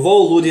 We've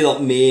all loaded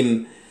up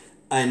MAME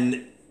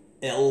and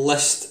it'll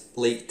list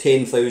like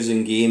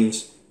 10,000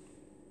 games.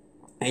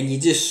 And you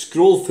just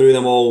scroll through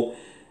them all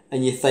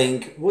and you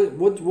think,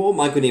 what am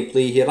I going to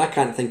play here? I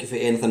can't think of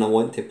anything I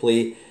want to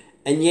play.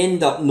 And you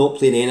end up not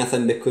playing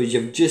anything because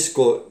you've just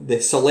got, the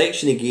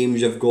selection of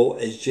games you've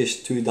got is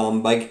just too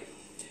damn big.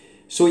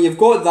 So you've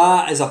got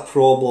that as a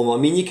problem. I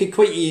mean, you could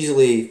quite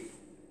easily,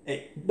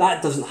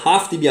 that doesn't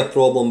have to be a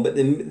problem, but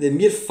the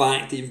mere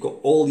fact that you've got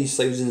all these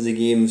thousands of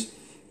games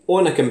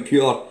on a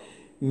computer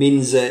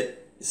means that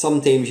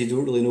sometimes you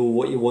don't really know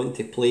what you want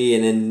to play,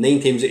 and then 9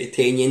 times out of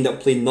 10 you end up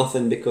playing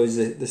nothing because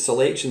the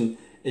selection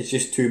is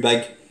just too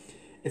big.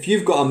 If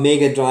you've got a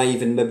Mega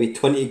Drive and maybe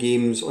 20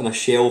 games on a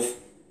shelf,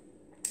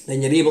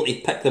 then you're able to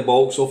pick the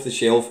box off the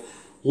shelf,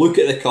 look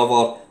at the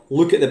cover,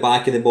 look at the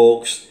back of the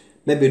box,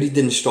 maybe read the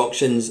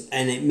instructions,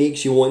 and it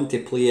makes you want to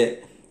play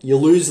it. You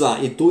lose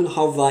that. You don't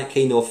have that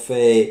kind of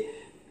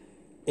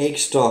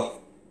extra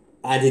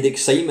added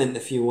excitement,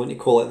 if you want to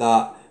call it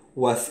that,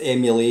 with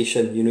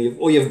emulation. You know,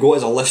 all you've got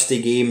is a list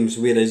of games,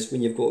 whereas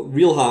when you've got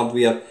real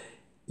hardware,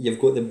 you've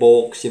got the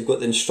box, you've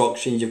got the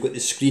instructions, you've got the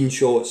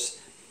screenshots,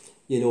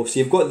 you know, so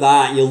you've got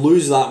that. You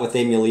lose that with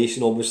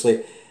emulation,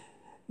 obviously.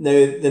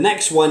 Now, the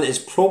next one is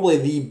probably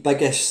the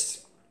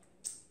biggest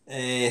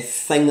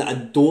thing that I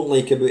don't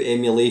like about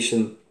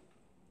emulation,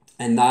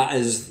 and that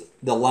is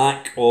the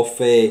lack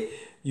of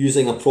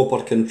using a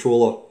proper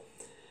controller.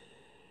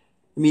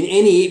 I mean,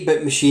 any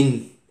 8-bit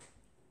machine,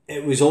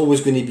 it was always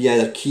going to be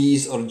either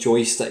keys or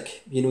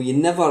joystick. You know, you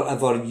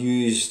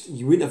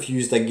wouldn't have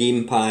used a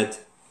gamepad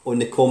on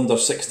the Commodore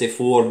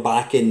 64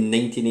 back in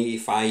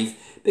 1985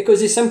 because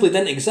they simply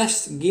didn't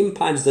exist.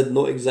 Gamepads did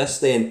not exist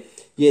then.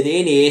 Yeah,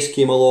 the NES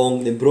came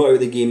along, they brought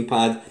out the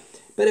gamepad,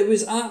 but it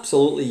was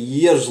absolutely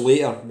years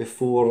later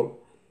before,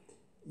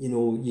 you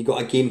know, you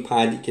got a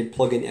gamepad you could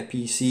plug into a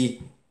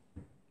PC.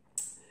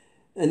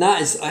 And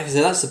that is, like I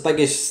said, that's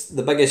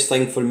the biggest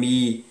thing for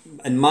me,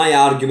 and my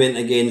argument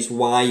against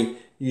why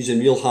using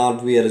real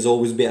hardware is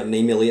always better than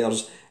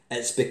emulators.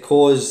 It's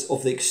because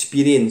of the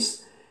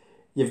experience.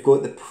 You've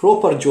got the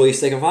proper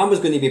joystick. If I was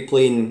going to be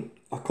playing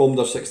a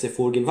Commodore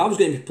 64 game, if I was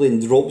going to be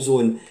playing Drop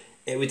Zone,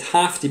 it would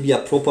have to be a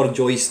proper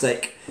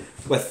joystick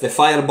with the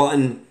fire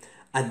button.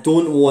 I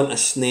don't want a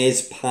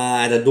SNES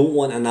pad. I don't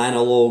want an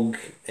analog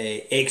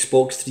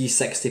Xbox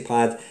 360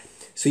 pad.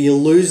 So you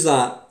lose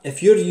that.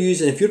 If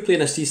you're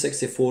playing a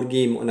C64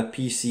 game on a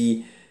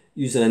PC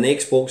using an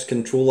Xbox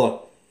controller,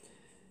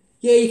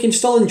 yeah, you can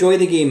still enjoy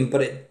the game,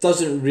 but it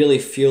doesn't really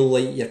feel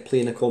like you're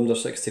playing a Commodore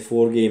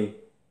 64 game.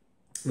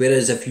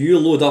 Whereas if you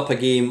load up a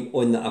game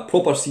on a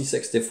proper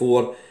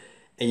C64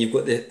 and you've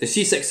got the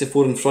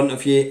C64 in front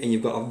of you and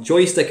you've got a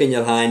joystick in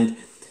your hand,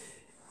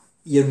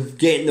 you're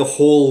getting the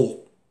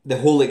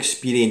whole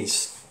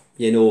experience,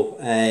 you know,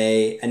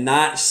 and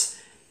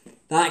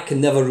that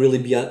can never really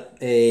be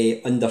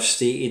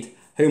understated.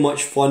 How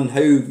much fun, how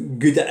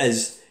good it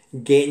is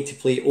getting to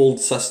play old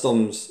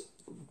systems,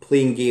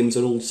 playing games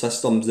on old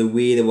systems the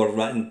way they were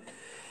written.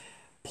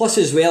 Plus,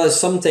 as well as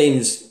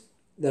sometimes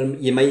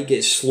you might get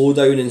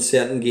slowdown in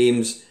certain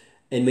games,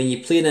 and when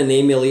you play in an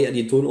emulator,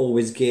 you don't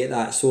always get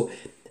that. So,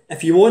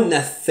 if you want an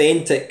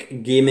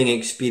authentic gaming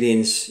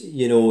experience,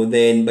 you know,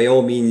 then by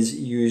all means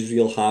use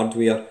real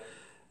hardware.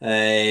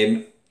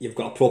 You've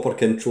got a proper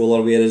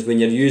controller, whereas when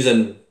you're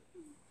using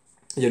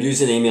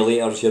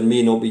emulators, you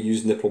may not be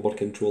using the proper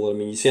controller. I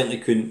mean, you certainly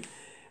couldn't.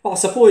 Well, I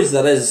suppose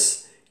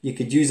you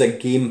could use a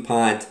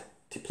gamepad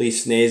to play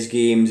SNES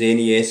games,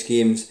 NES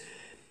games.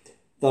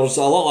 There's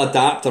a little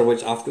adapter,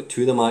 which I've got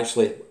two of them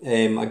actually.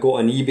 I got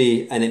on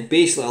eBay, and it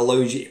basically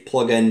allows you to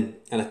plug in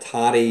an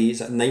Atari,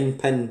 it's a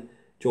 9-pin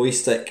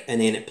joystick,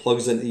 and then it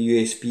plugs into the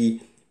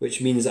USB,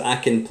 which means that I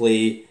can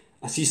play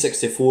a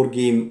C64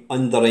 game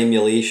under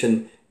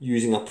emulation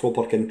using a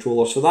proper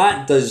controller. So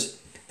that does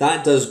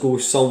go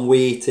some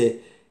way to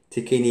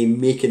kind of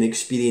make an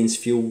experience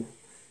feel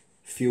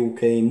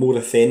kind of more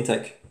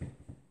authentic.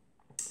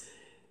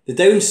 The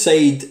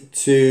downside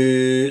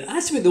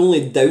that's about the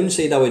only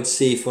downside I would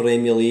say for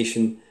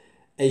emulation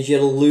is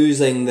you're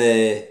losing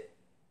the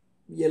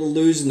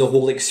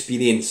whole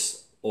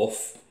experience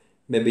of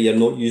maybe you're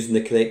not using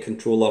the correct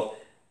controller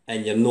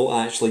and you're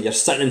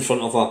sitting in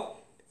front of a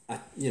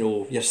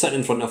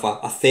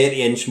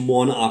 30-inch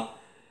monitor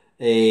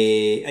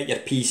at your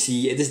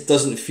PC. It just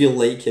doesn't feel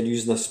like you're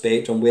using a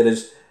Spectrum,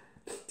 whereas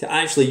to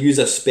actually use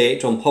a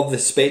Spectrum, have the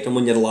Spectrum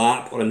on your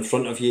lap or in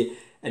front of you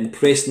and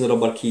pressing the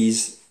rubber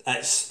keys,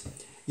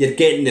 you're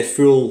getting the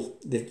full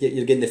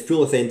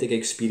authentic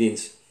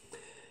experience.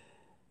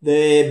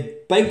 The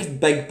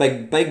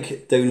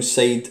big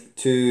downside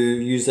to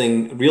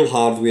using real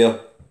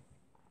hardware,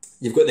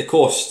 you've got the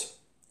cost.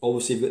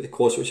 Obviously, you've got the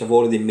cost, which I've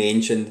already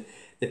mentioned.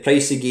 The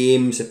price of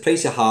games, the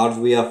price of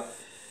hardware.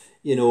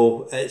 You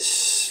know,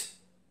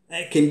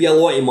 it can be a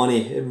lot of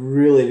money. It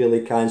really,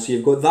 really can. So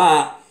you've got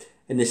that,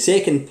 and the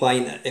second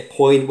point,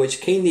 which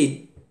kind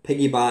of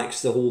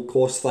piggybacks the whole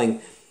cost thing,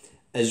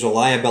 is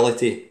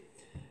reliability.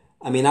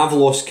 I mean, I've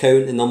lost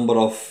count the number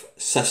of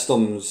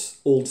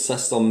old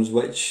systems,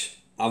 which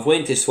I've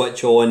went to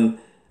switch on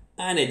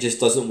and it just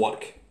doesn't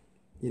work.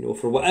 You know,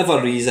 for whatever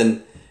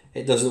reason,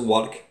 it doesn't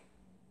work.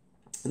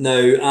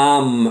 Now,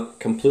 I'm a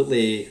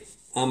complete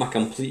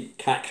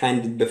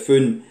cack-handed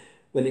buffoon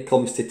when it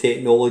comes to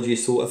technology.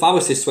 So if I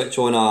was to switch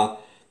on a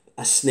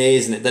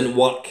SNES and it didn't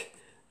work,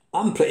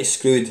 I'm pretty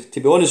screwed. To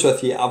be honest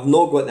with you, I've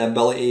not got the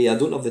ability, I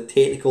don't have the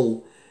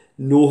technical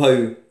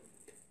know-how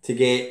to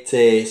get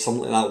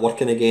something like that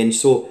working again.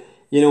 So,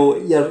 you know,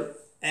 you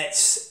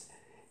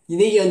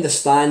need to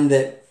understand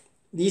that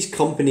these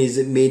companies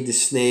that made the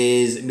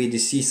SNES, that made the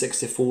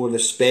C64, the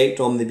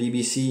Spectrum, the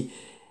BBC,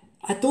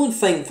 I don't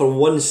think for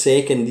 1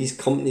 second these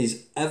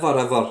companies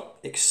ever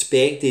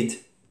expected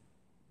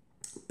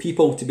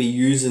people to be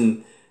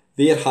using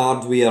their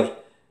hardware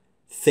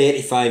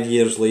 35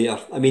 years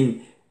later. I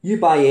mean, you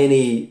buy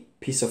any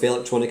piece of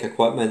electronic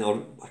equipment,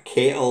 or a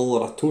kettle,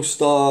 or a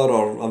toaster,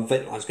 or a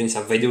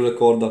video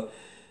recorder,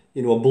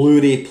 you know, a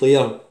Blu-ray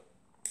player,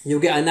 you'll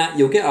get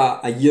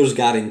a year's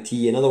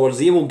guarantee. In other words,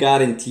 they will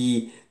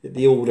guarantee that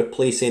they will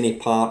replace any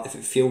part if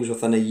it fails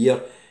within a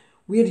year.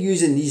 We're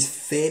using these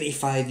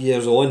 35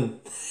 years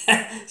on.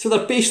 So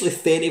they're basically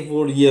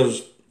 34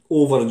 years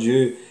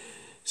overdue.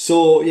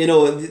 So, you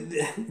know,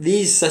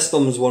 these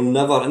systems were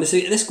never, and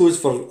this goes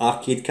for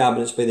arcade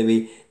cabinets, by the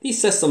way,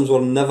 these systems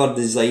were never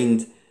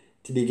designed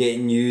to be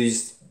getting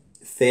used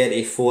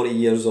 30, 40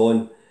 years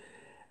on.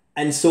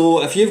 And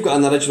so if you've got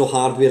an original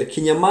hardware,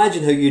 can you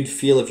imagine how you'd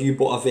feel if you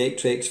bought a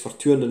Vectrex for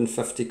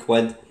 250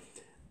 quid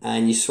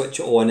and you switch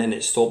it on and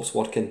it stops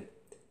working?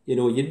 You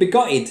know, you'd be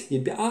gutted.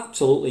 You'd be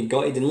absolutely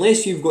gutted.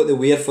 Unless you've got the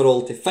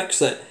wherewithal to fix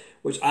it,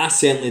 which I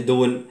certainly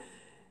don't,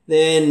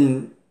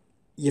 then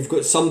you've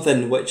got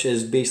something which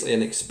is basically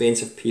an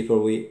expensive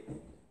paperweight.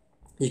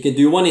 You can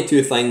do one of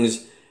two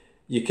things.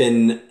 You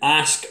can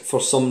ask for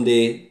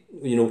somebody,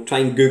 you know, try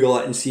and Google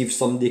it and see if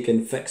somebody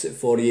can fix it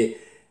for you,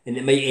 and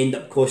it might end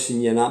up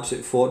costing you an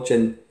absolute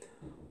fortune.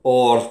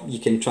 or you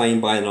can try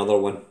and buy another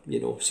one, you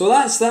know. So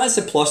that's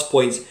the plus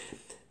points.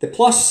 The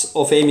plus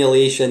of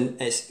emulation,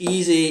 it's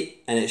easy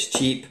and it's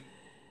cheap,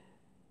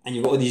 and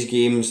you've got all these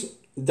games.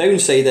 The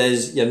downside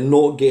is you're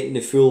not getting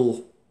the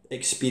full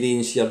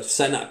experience. You're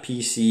sitting at a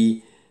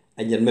PC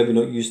and you're maybe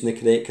not using the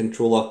correct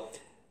controller.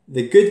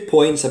 The good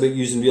points about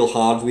using real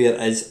hardware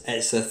is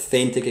it's an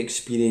authentic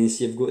experience.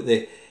 You've got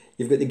the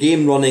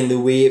game running the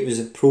way it was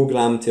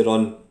programmed to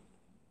run,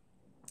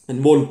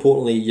 and more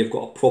importantly, you've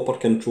got a proper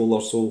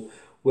controller. So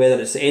whether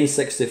it's the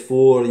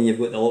N64 and you've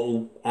got the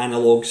little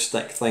analog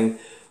stick thing,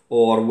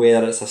 or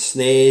whether it's a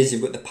SNES,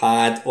 you've got the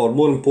pad, or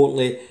more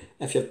importantly,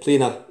 if you're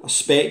playing a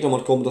Spectrum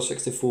or Commodore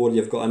 64,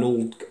 you've got an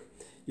old,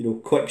 you know,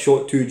 Quick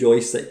Shot 2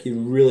 joystick. You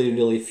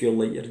really feel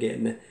like you're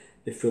getting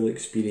the full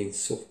experience.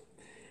 So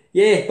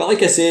yeah, but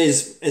like I say,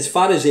 as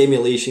far as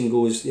emulation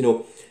goes, you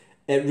know,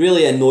 it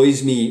really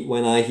annoys me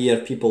when I hear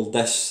people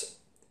diss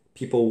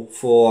people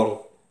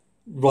for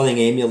running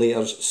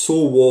emulators.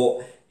 So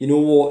what? You know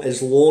what?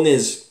 As long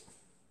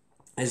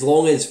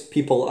as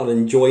people are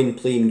enjoying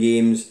playing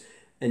games,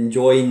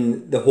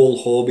 enjoying the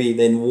whole hobby,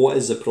 then what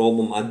is the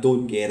problem? I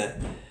don't get it.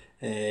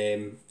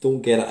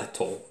 Don't get it at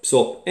all.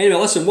 So anyway,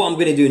 listen, what I'm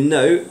going to do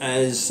now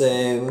is,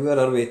 where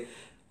are we?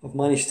 I've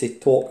managed to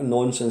talk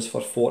nonsense for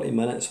 40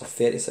 minutes or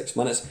 36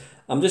 minutes.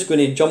 I'm just going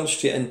to jump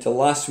straight into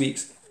last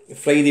week's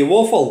Friday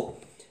Waffle.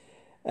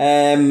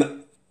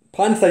 Panther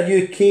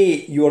UK,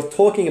 you were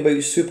talking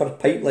about super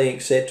pipeline,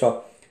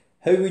 etc.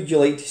 How would you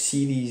like to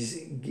see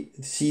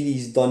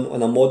these done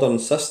on a modern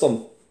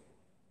system?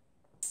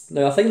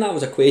 Now, I think that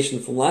was a question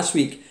from last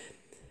week.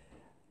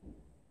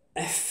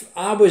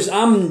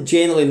 I'm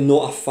generally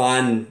not a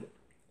fan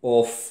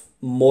of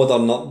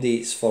modern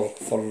updates for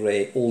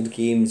old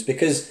games,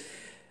 because,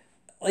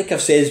 like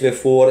I've said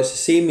before, it's the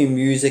same with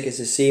music, it's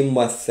the same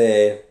with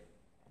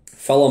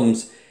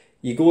films.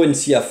 You go and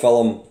see a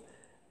film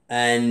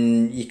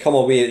and you come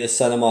away at the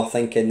cinema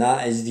thinking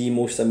that is the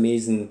most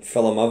amazing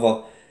film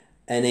ever,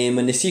 and then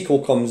when the sequel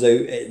comes out,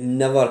 it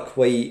never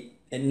quite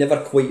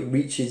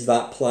reaches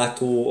that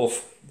plateau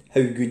of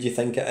how good you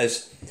think it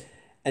is.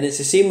 And it's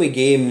the same with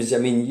games. I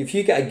mean, if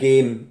you get a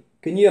game,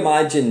 can you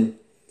imagine,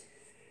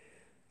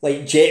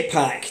 like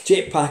Jetpack?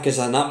 Jetpack is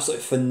an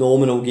absolutely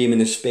phenomenal game in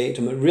the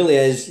Spectrum. It really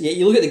is. Yeah,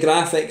 you look at the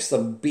graphics,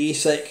 they're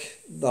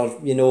basic, they're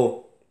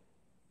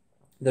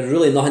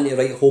really nothing to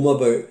write home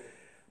about,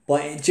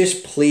 but it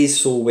just plays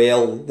so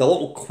well. The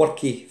little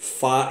quirky,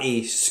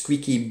 farty,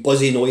 squeaky,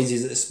 buzzy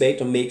noises that the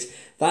Spectrum makes,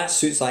 that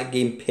suits that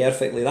game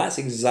perfectly. That's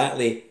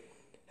exactly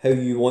how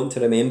you want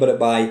to remember it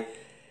by.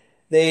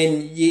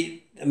 Then you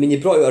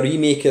brought out a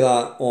remake of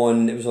that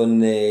on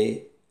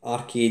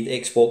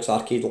Xbox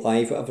Arcade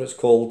Live, whatever it's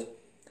called.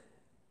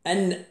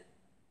 And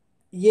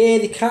yeah,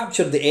 they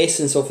captured the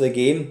essence of the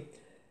game,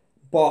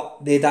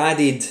 but they'd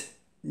added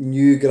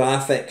new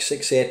graphics,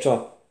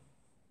 etc.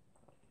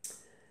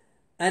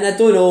 And I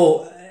don't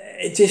know,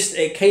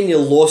 it kind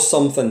of lost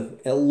something.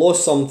 It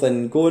lost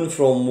something going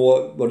from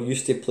what we're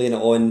used to playing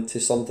it on to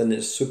something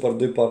that's super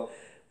duper,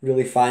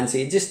 really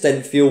fancy. It just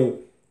didn't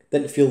feel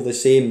the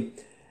same.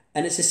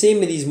 And it's the same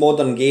with these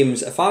modern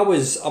games. I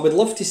would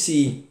love to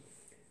see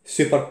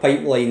Super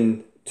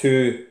Pipeline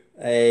 2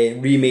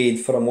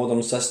 remade for a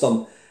modern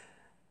system.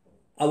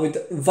 I would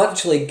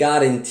virtually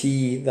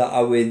guarantee that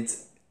I would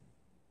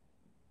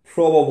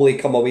probably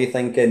come away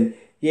thinking,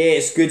 yeah,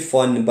 it's good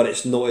fun, but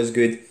it's not as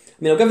good. I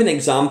mean, I'll give you an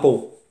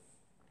example.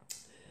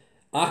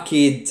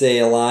 Arcade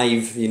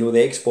Live, the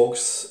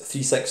Xbox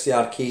 360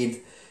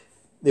 arcade,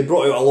 they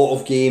brought out a lot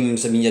of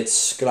games. I mean, you had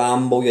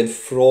Scramble, you had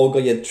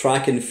Frogger, you had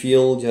Track and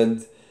Field, you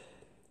had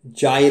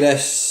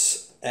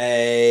Gyrus,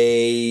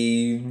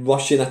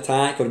 Russian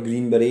Attack, or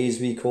Green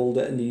Berets we called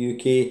it in the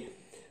UK.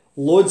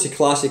 Loads of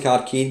classic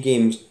arcade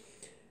games.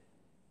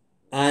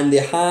 And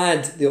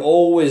they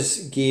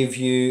always gave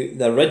you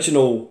the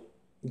original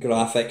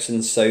graphics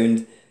and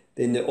sound,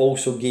 then they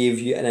also gave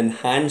you an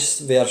enhanced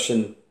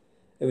version.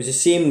 It was the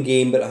same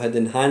game, but it had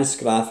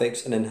enhanced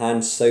graphics and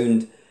enhanced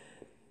sound.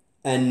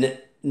 And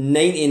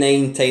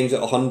 99 times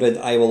out of 100,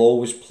 I will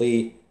always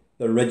play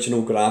the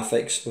original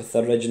graphics with the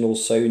original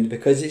sound,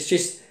 because it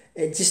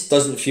just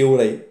doesn't feel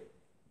right.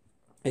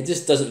 It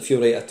just doesn't feel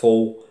right at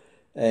all,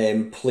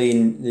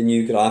 playing the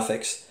new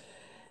graphics.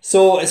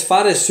 So as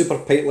far as Super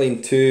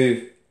Pipeline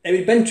 2, it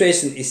would be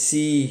interesting to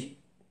see.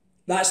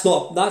 That's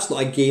not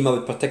a game I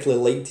would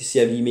particularly like to see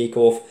a remake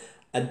of.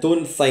 I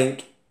don't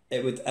think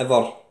it would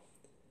ever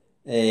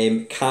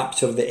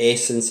capture the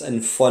essence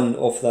and fun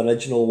of the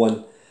original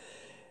one.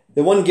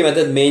 The one game I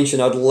did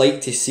mention I'd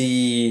like to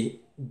see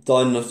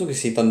done, I was not going to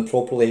say done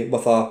properly,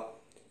 with a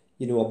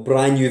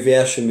brand new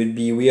version, would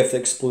be Way of the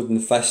Exploding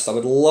Fist. I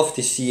would love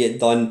to see it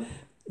done,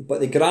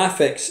 but the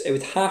graphics, it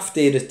would have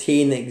to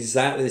retain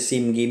exactly the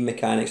same game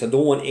mechanics. I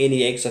don't want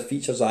any extra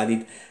features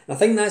added. And I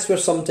think that's where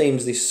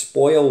sometimes they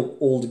spoil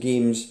old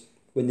games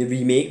when they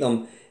remake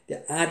them.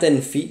 They add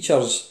in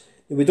features.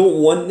 We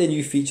don't want the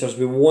new features.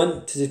 We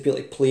want to just be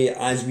able to play it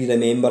as we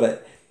remember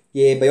it.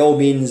 Yeah, by all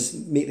means,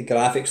 make the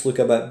graphics look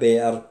a bit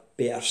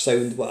better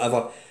sound,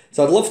 whatever.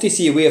 So I'd love to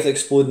see Way of the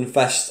Exploding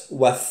Fist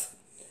with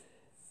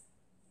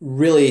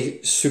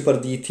really super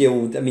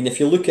detailed. I mean, if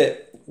you look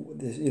at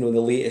the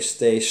latest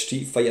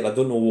Street Fighter, I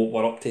don't know what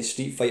we're up to,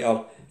 Street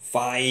Fighter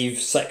 5,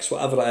 6,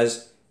 whatever it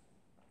is.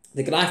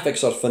 The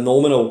graphics are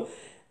phenomenal,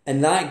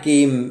 and that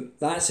game,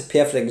 that's a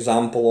perfect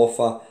example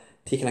of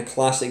taking a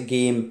classic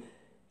game,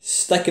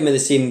 sticking with the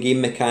same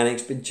game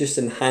mechanics, but just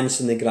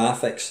enhancing the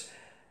graphics.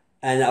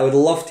 And I would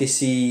love to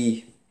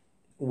see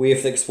Way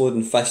of the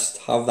Exploding Fist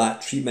have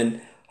that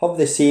treatment, have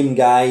the same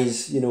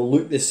guys,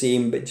 look the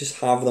same, but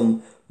just have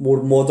them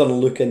more modern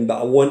looking.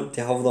 But I want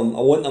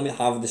them to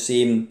have the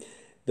same,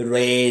 the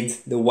red,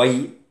 the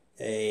white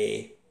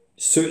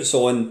suits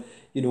on.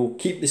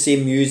 Keep the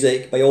same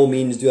music. By all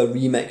means, do a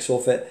remix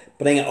of it,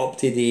 bring it up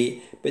to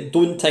date, but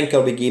don't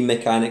tinker with game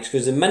mechanics,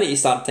 because the minute you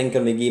start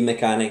tinkering with game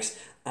mechanics,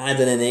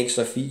 adding in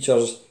extra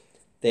features,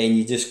 then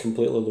you just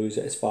completely lose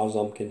it as far as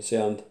I'm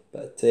concerned.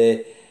 But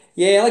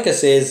yeah, like I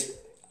says,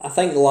 I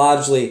think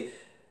largely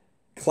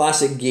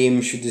classic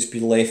games should just be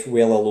left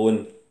well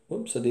alone.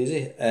 Whoops, a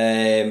daisy.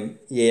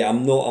 Yeah,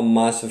 I'm not a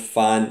massive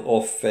fan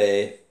of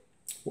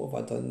what have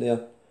I done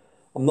there?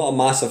 I'm not a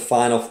massive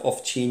fan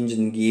of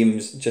changing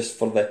games just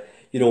for the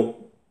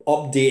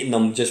updating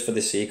them just for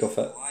the sake of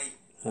it.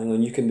 Hang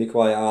on, you can be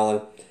quiet,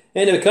 Alan.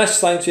 Anyway, Chris,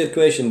 thanks for your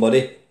question,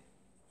 buddy.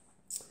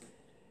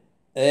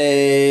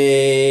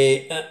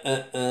 I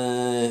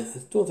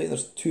don't think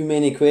there's too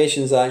many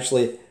questions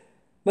actually.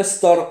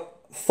 Mr.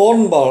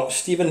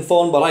 Stephen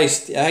Thornber,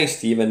 hi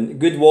Stephen,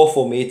 good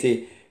waffle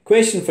matey.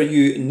 Question for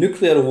you,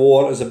 nuclear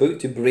war is about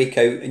to break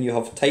out and you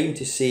have time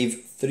to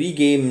save 3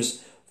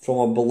 games from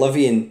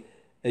oblivion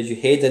as you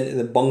head into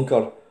the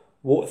bunker.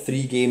 What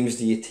 3 games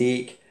do you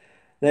take?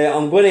 Now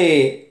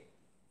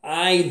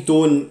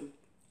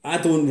I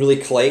don't really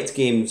collect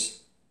games.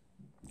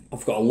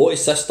 I've got a lot of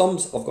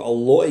systems, I've got a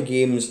lot of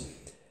games,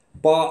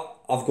 but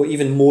I've got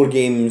even more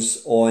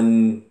games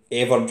on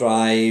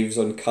EverDrives,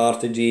 on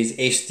cartridges,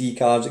 SD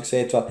cards,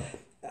 etc.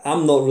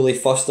 I'm not really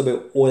fussed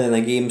about owning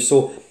a game.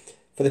 So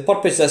for the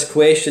purpose of this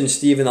question,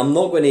 Stephen, I'm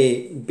not going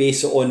to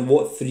base it on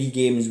what 3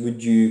 games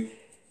would you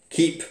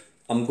keep.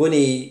 I'm going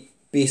to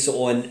base it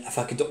on if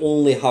I could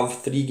only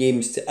have 3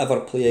 games to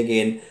ever play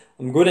again.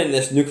 I'm going into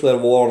this nuclear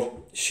war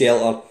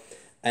shelter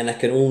and I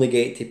can only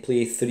get to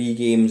play 3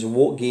 games.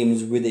 What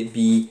games would it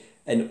be?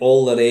 And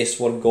all the rest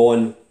were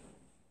gone.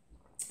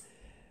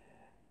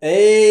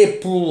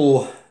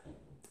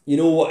 You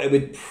know what, it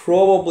would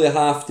probably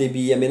have to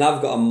be, I mean,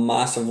 I've got a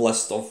massive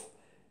list of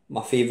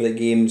my favourite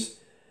games.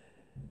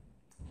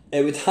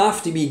 It would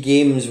have to be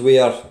games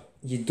where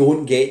you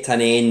don't get to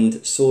an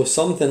end. So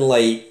something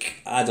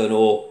like, I don't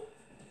know,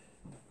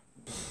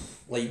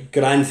 like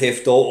Grand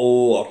Theft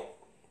Auto,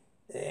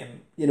 or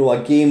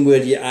a game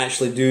where you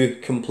actually do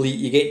complete,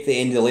 you get to the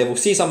end of the level.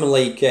 Say something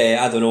like,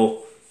 I don't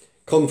know,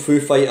 Kung Fu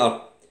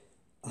Fighter.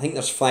 I think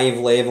there's 5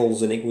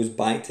 levels and it goes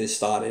back to the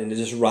start and it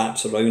just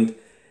wraps around.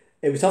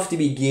 It would have to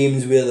be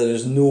games where there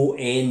is no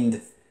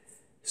end.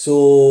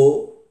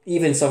 So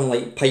even something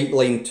like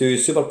Pipeline 2,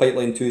 Super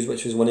Pipeline 2,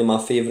 which is one of my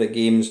favourite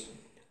games,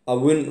 I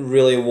wouldn't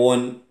really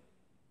want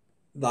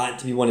that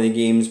to be one of the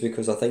games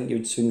because I think you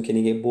would soon kind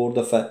of get bored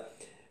of it.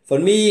 For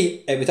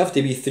me, it would have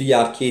to be 3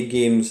 arcade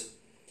games.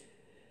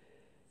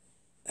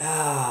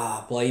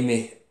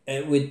 Blimey.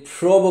 It would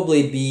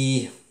probably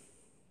be...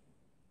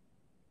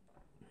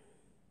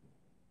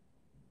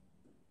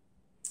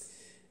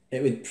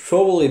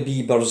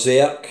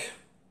 Berserk,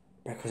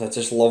 because I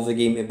just love the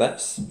game to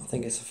bits. I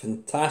think it's a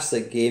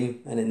fantastic game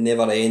and it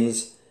never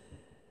ends.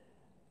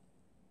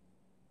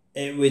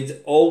 It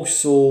would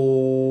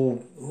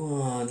also...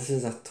 this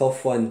is a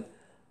tough one.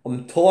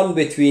 I'm torn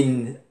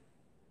between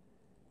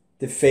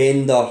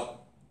Defender,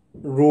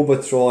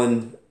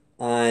 Robotron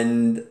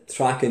and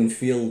Track and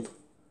Field.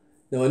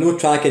 Now I know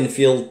Track and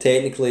Field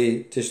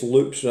technically just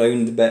loops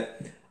around,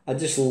 but I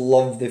just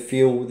love the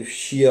feel, the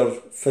sheer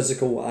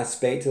physical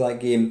aspect of that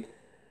game.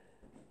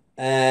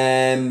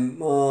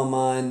 Oh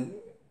man,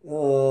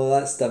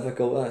 that's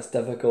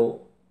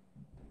difficult.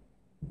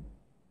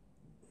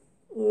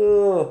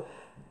 Oh,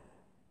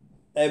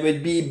 it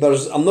would be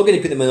I'm not going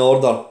to put them in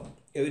order.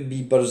 It would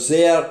be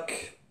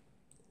Berserk.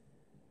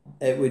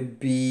 It would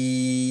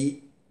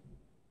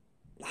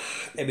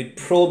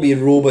probably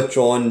be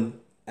Robotron,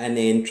 and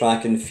then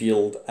Track and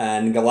Field,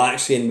 and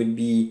Galaxian would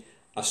be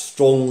a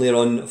strongly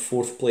run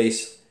 4th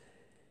place.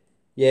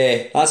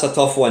 Yeah, that's a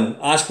tough one.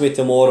 Ask me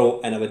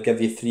tomorrow and I would give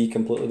you 3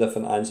 completely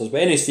different answers.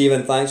 But anyway,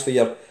 Stephen, thanks for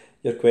your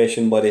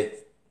question, buddy.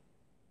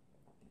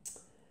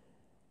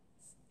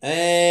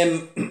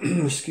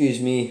 Excuse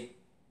me.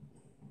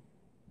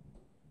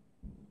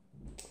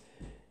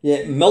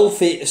 Yeah,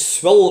 Milfy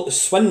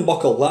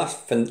Swinbuckle,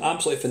 that's an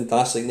absolutely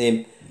fantastic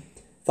name.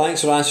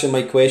 Thanks for answering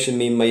my question,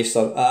 Main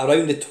Meister. At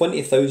around the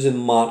 20,000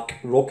 mark,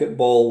 Rocket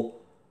Ball...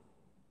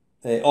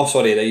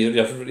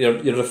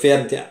 you're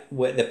referring to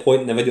the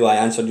point in the video I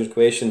answered your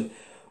question.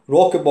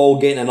 Rocket Ball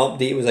getting an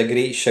update was a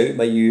great shout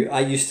by you.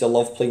 I used to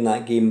love playing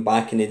that game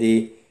back in the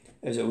day,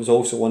 as it was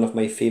also one of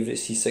my favourite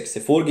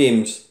C64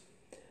 games.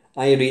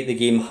 I rate the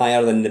game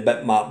higher than the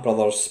Bitmap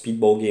Brothers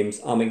Speedball games.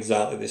 I'm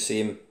exactly the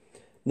same.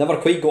 Never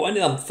quite got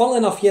into them. Funnily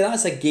enough, yeah,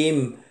 that's a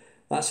game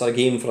That's a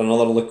game for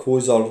another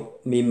Lycosa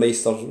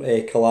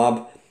Mainmeister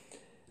collab.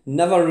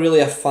 Never really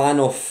a fan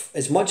of,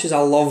 as much as I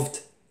loved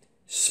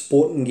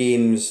sporting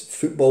games,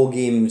 football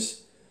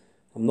games,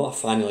 I'm not a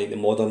fan of like the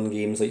modern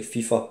games like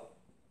FIFA.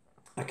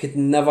 I could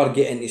never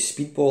get into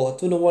Speedball. I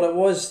don't know what it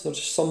was. There's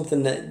just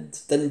something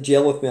that didn't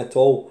gel with me at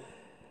all.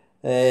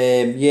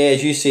 Yeah,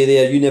 as you say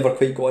there, you never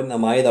quite got into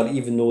them either,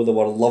 even though they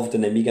were loved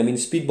in Amiga. I mean,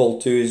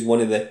 Speedball 2 is one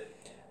of the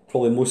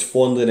probably most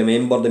fondly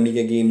remembered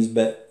Amiga games,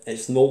 but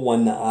it's not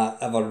one that I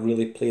ever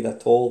really played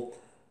at all.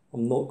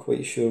 I'm not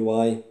quite sure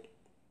why.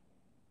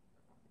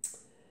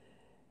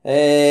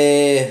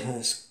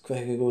 Let's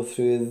quickly go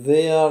through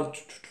there.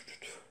 Just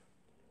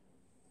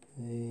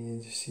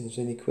see if there's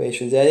any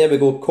questions. Yeah, there we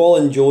go.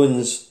 Colin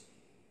Jones.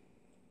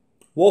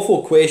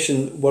 Waffle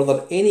question: were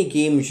there any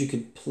games you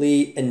could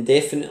play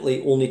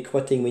indefinitely, only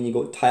quitting when you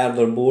got tired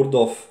or bored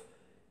of?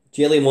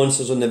 Jelly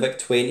Monsters on the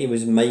VIC-20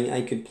 was mine.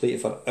 I could play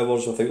it for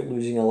hours without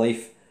losing a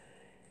life.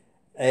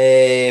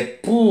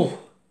 To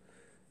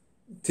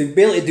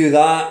be able to do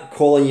that,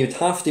 Colin, you'd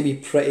have to be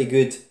pretty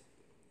good.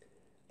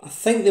 I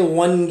think the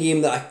one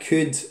game that I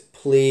could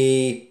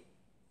play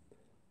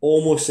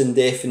almost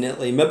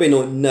indefinitely, maybe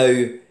not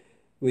now,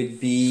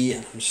 would be,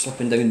 I'm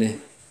slipping down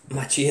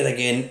my chair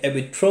again, it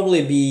would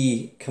probably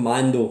be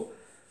Commando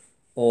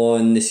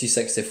on the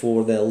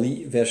C64, the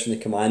Elite version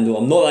of Commando.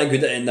 I'm not that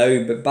good at it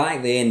now, but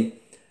back then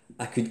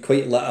I could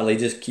quite literally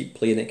just keep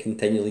playing it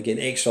continually,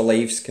 getting extra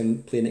lives,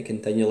 playing it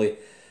continually.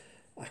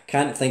 I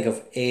can't think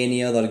of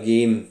any other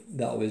game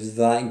that I was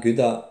that good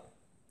at.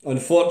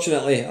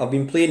 Unfortunately, I've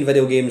been playing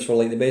video games for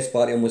like the best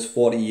part of almost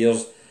 40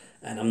 years,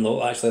 and I'm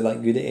not actually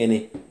that good at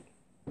any.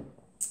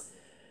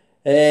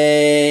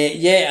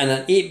 Yeah, and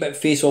an 8-bit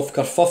face-off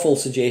kerfuffle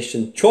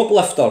suggestion.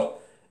 Choplifter.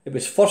 It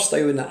was first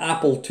out on the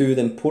Apple II,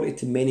 then ported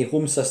to many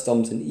home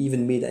systems, and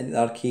even made it into the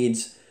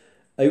arcades.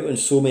 Out on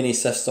so many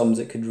systems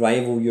it could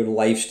rival your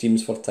live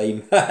streams for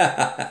time.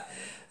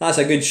 That's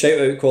a good shout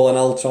out, Colin.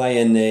 I'll try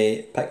and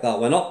pick that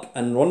one up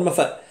and run with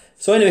it.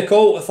 So anyway,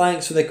 Cole,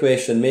 thanks for the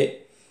question,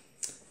 mate.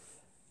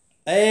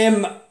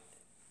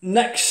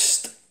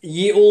 Next,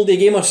 ye olde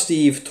gamer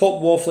Steve,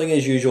 top waffling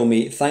as usual,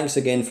 mate. Thanks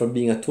again for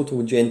being a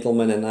total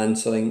gentleman and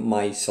answering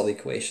my silly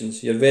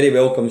questions. You're very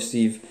welcome,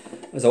 Steve.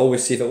 As I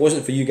always say, if it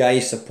wasn't for you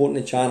guys supporting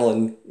the channel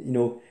and, you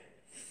know,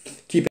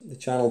 keeping the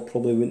channel,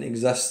 probably wouldn't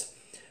exist.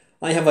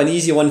 I have an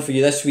easy one for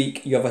you this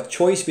week. You have a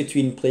choice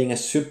between playing a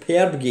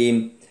superb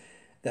game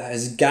that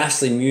has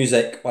ghastly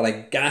music or a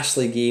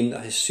ghastly game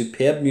that has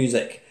superb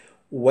music.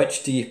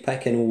 Which do you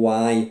pick and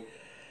why?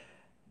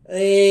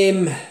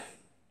 It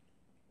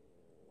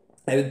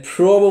would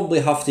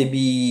probably have to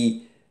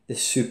be the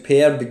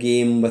superb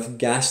game with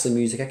ghastly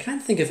music. I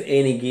can't think of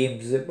any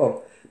games that were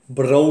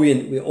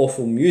brilliant with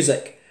awful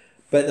music,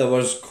 but there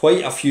was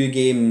quite a few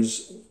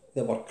games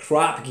that were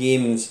crap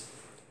games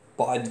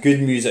but had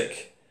good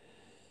music.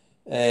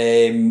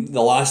 The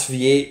last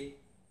V8,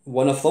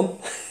 one of them.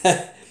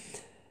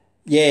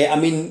 Yeah, I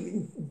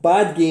mean,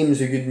 bad games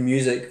with good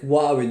music,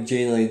 what I would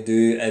generally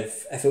do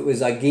if it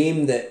was a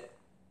game that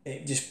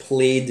it just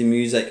played the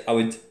music, I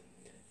would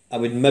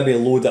maybe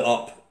load it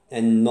up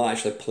and not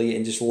actually play it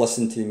and just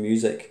listen to the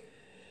music.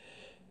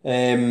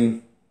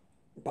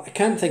 But I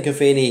can't think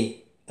of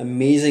any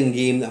amazing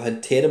game that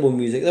had terrible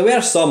music. There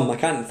were some, I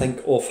can't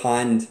think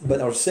offhand, but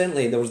there was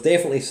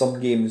definitely some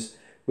games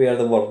where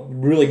there were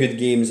really good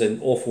games and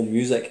awful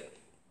music.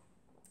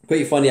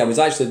 Quite funny, I was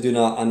actually doing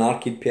an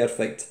Arcade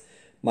Perfect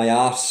my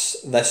arse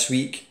this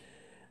week.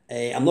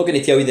 I'm not going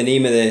to tell you the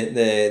name of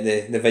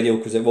the video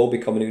because it will be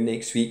coming out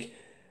next week,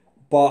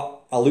 but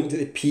I looked at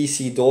the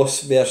PC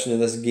DOS version of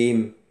this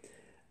game,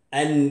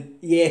 and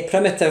yeah,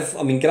 primitive.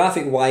 I mean,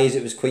 graphic wise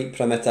it was quite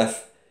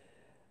primitive,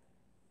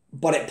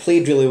 but it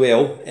played really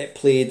well. It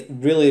played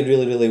really,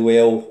 really, really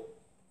well,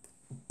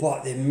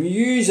 but the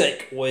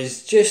music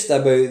was just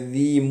about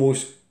the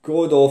most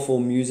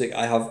god-awful music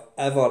I have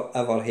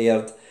ever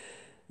heard.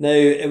 Now,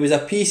 it was a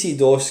PC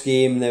DOS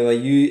game. Now, it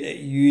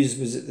used,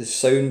 was it the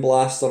Sound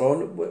Blaster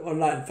or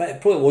not? In fact,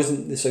 it probably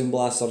wasn't the Sound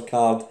Blaster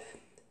card.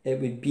 It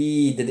would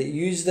be, did it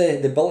use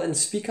the built-in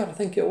speaker? I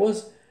think it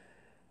was.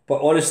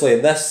 But honestly,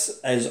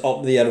 this is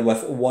up there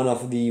with one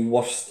of the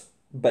worst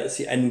bits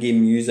of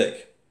in-game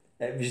music.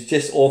 It was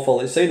just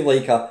awful. It sounded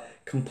like a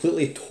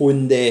completely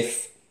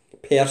tone-deaf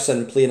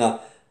person playing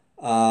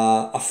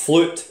a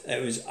flute.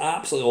 It was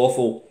absolutely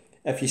awful.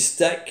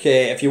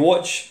 If you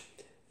watch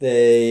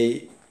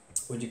the,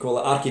 what do you call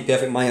it, Arcade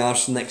Perfect My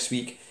Arse next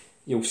week,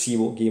 you'll see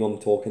what game I'm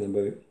talking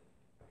about.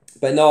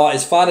 But no,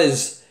 as far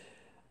as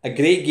a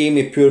great game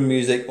with poor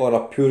music or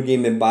a poor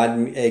game with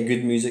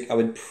good music, I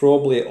would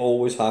probably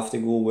always have to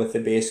go with the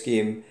best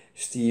game,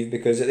 Steve,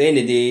 because at the end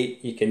of the day,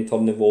 you can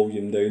turn the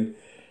volume down,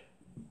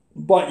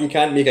 but you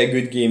can't make a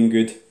good game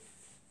good.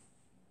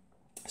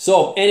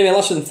 So anyway,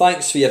 listen,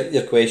 thanks for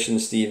your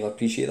questions, Steve. I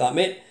appreciate that,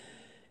 mate.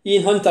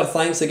 Ian Hunter,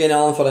 thanks again,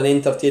 Alan, for an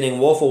entertaining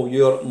waffle.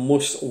 You're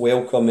most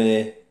welcome.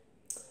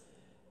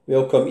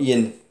 Welcome,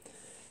 Ian.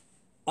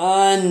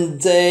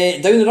 And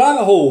down the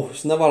rabbit hole,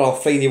 it's never a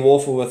Friday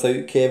Waffle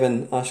without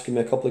Kevin asking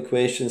me a couple of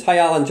questions. Hi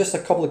Alan, just a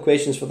couple of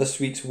questions for this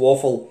week's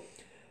waffle.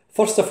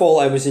 First of all,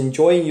 I was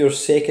enjoying your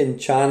second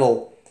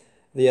channel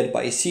there,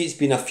 but I see it's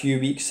been a few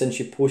weeks since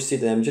you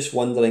posted, and I'm just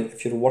wondering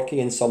if you're working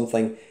in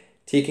something,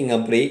 taking a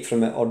break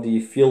from it, or do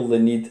you feel the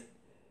need?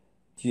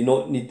 Do you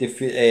not need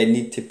to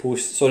need to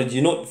post? Sorry, do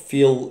you not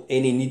feel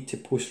any need to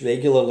post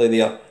regularly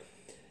there?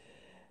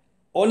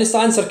 Honest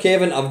answer,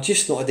 Kevin, I've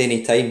just not had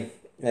any time.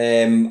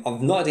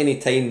 I've not had any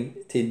time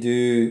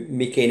to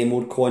make any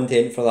more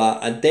content for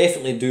that. I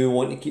definitely do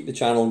want to keep the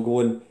channel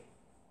going,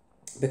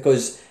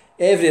 because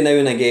every now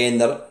and again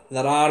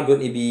there are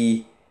going to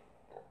be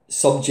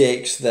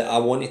subjects that I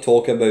want to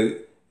talk about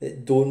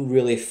that don't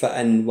really fit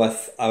in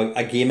with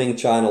a gaming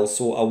channel,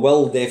 so I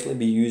will definitely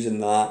be using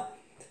that,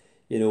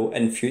 you know,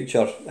 in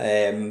future.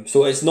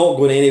 So it's not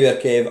going anywhere,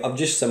 Kev. I've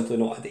just simply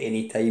not had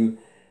any time.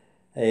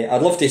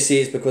 I'd love to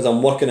say it's because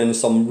I'm working on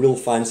some real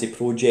fancy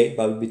project,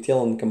 but I would be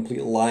telling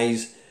complete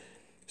lies.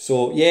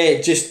 So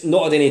yeah, just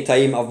not had any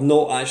time. I've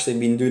not actually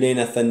been doing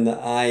anything that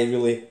I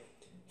really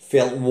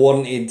felt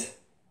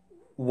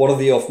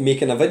worthy of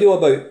making a video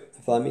about,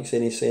 if that makes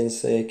any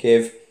sense,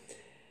 Kev.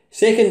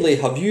 Secondly,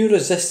 have you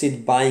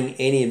resisted buying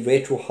any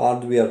retro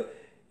hardware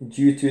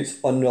due to its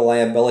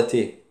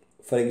unreliability?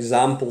 For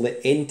example, the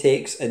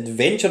Entex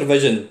Adventure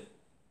Vision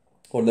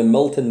or the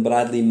Milton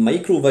Bradley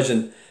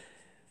Microvision.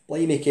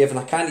 Blimey, Kevin,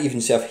 I can't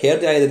even say I've heard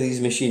of either of these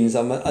machines.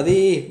 Were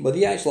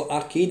they actual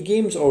arcade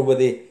games, or were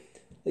they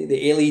like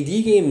the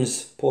LED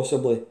games,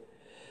 possibly?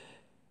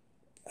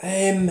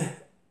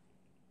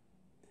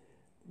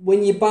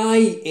 When you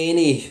buy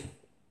any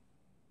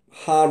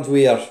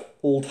hardware,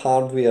 old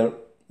hardware,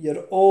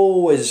 you're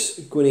always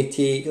going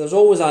to there's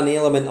always an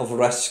element of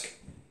risk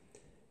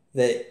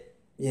that,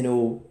 you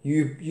know,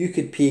 you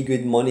could pay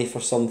good money for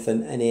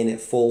something and then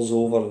it falls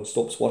over and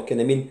stops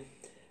working. I mean,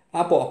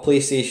 I bought a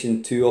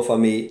PlayStation 2 off a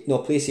mate, no,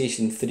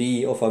 PlayStation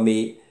 3 off a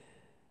mate,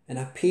 and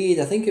I paid,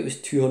 I think it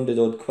was 200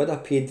 odd quid I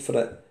paid for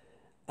it,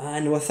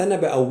 and within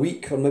about a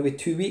week or maybe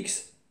 2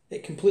 weeks,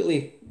 it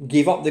completely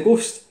gave up the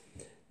ghost.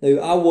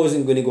 Now, I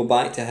wasn't going to go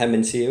back to him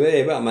and say,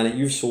 wait a minute,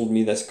 you've sold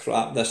me this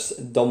crap, this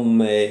dumb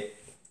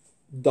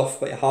duff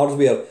bit of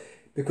hardware,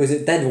 because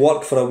it did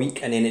work for a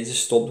week and then it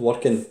just stopped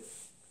working.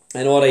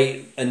 And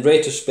alright, in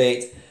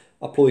retrospect,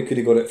 I probably could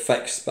have got it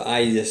fixed, but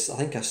I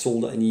think I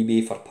sold it on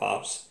eBay for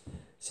parts.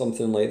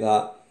 Something like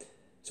that.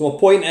 So my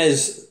point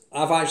is,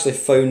 I've actually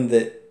found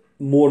that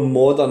more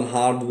modern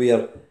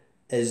hardware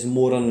is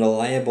more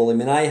unreliable. I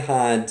mean,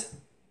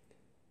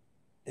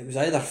 it was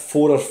either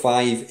 4 or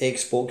 5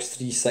 Xbox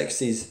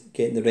 360s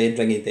getting the red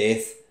ring of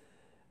death,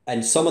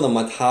 and some of them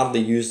I'd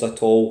hardly used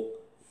at all,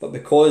 but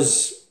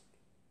because,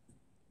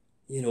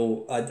 you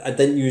know, I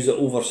didn't use it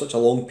over such a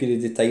long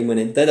period of time, when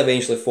it did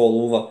eventually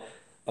fall over,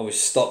 I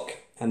was stuck.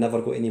 I never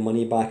got any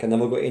money back, I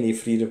never got any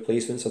free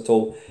replacements at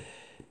all.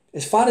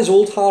 As far as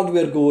old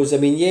hardware goes, I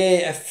mean,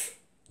 yeah, if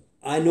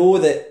I know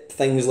that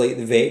things like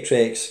the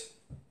Vectrex,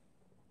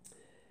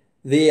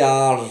 they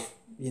are,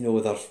 you know,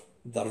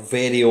 they're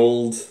very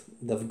old,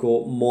 they've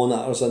got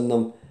monitors in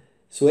them.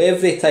 So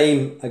every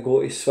time I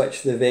go to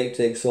switch the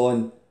Vectrex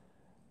on,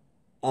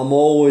 I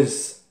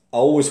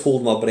always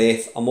hold my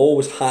breath. I'm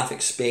always half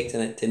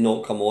expecting it to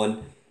not come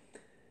on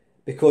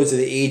because of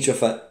the age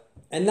of it.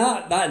 And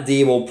that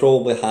day will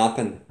probably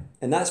happen.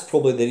 And that's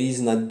probably the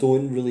reason I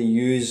don't really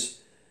use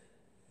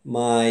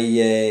my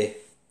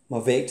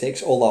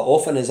Vectrex all that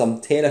often, is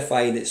I'm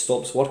terrified it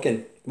stops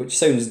working, which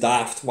sounds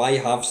daft. Why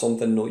have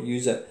something and not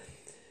use it?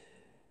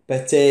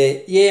 But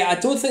yeah, I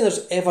don't think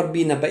there's ever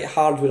been a bit of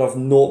hardware I've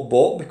not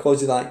bought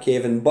because of that,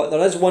 Kevin. But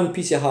there is one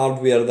piece of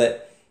hardware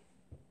that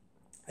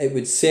it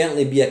would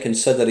certainly be a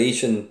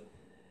consideration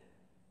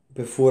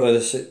before I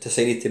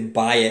decided to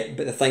buy it.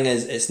 But the thing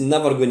is, it's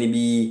never going to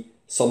be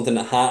something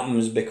that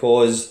happens,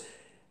 because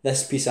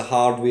this piece of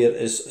hardware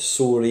is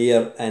so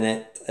rare, and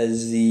it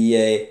is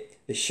the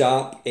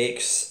Sharp I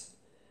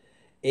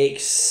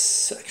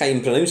can't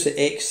even pronounce it,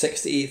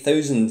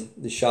 X68000,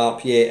 the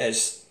Sharp. Yeah,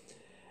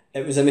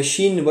 it was a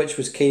machine which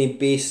was kind of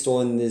based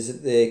on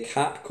the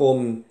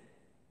Capcom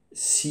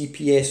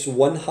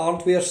CPS1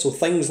 hardware, so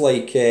things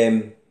like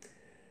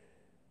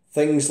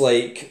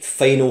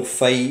Final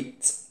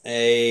Fight,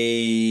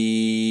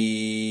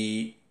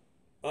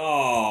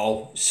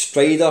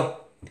 Strider.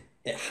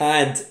 It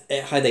had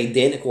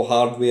identical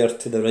hardware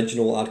to the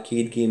original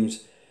arcade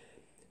games.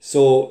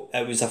 So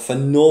it was a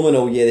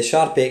phenomenal, yeah, the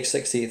Sharp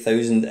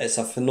X68000, it's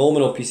a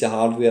phenomenal piece of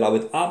hardware. I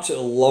would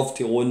absolutely love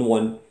to own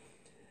one,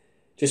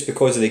 just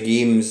because of the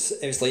games.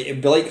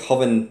 It'd be like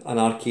having an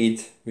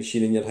arcade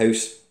machine in your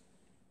house.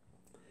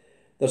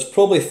 There's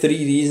probably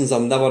 3 reasons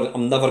I'm never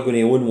going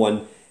to own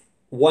one.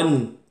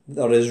 One,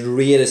 they're as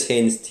rare as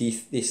hen's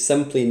teeth. They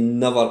simply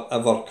never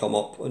ever come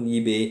up on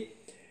eBay.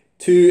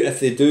 2, if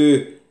they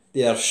do,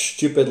 they are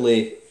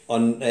stupidly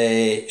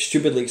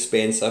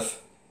expensive.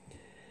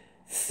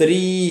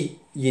 3,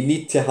 you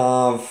need to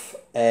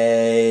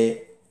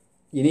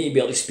be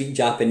able to speak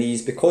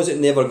Japanese, because it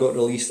never got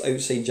released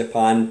outside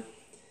Japan.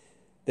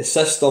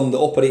 The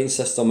operating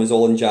system is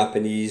all in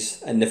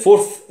Japanese. And the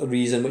 4th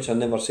reason, which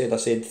I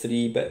said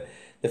 3, but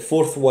the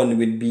 4th one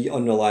would be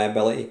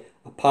unreliability.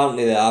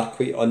 Apparently they are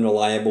quite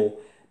unreliable,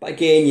 But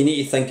again, you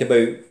need to think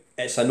about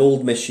it's an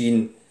old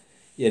machine,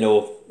 you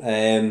know.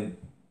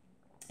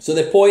 So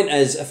the point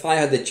is, if I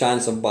had the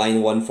chance of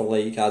buying one for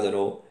like, I don't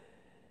know,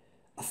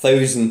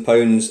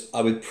 £1,000,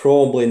 I would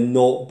probably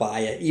not buy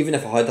it. Even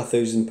if I had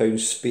 £1,000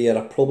 spare,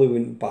 I probably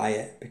wouldn't buy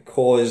it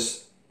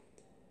because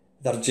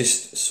they're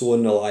just so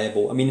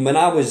unreliable. I mean, when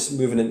I was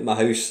moving into my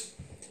house,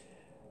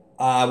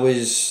 I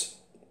was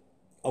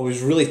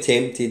really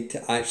tempted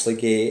to actually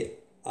get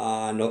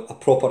a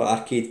proper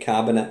arcade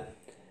cabinet.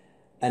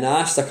 And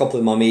I asked a couple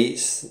of my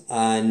mates,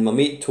 and my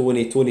mate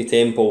Tony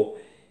Temple,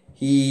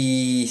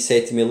 he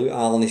said to me, look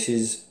Alan, he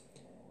says,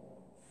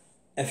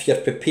 if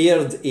you're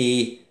prepared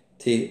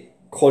to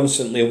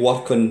constantly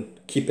work on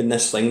keeping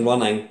this thing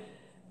running,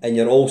 and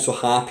you're also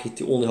happy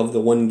to only have the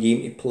one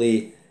game to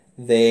play,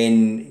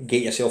 then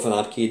get yourself an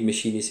arcade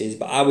machine, he says.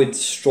 But I would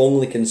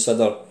strongly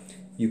consider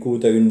you go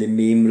down the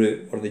MAME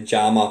route or the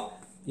JAMA,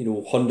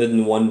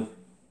 101.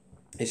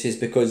 He says,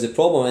 because the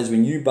problem is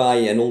when you buy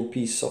an old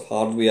piece of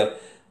hardware,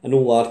 an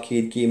old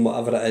arcade game,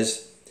 whatever it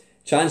is,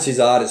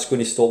 chances are it's going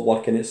to stop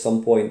working at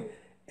some point,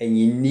 and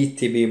you need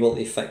to be able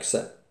to fix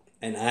it.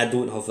 And I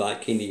don't have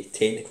that kind of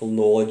technical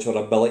knowledge or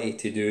ability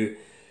to do.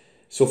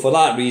 So for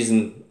that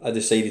reason, I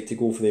decided to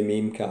go for the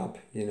MAME cab,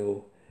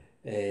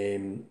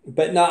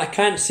 But no, I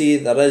can't say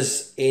there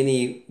is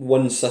any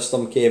one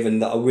system, Kevin,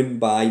 that I wouldn't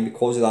buy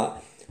because of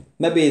that.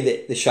 Maybe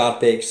the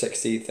Sharp X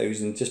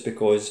 68000, just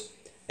because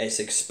it's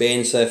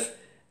expensive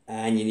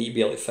and you need to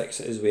be able to fix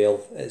it as well.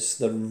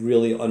 They're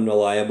really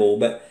unreliable.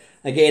 But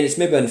again, it's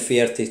maybe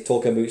unfair to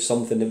talk about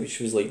something which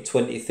was like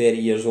 20, 30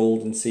 years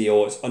old and say,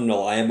 oh, it's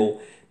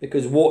unreliable.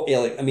 Because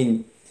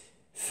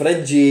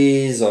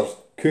fridges or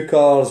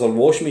cookers or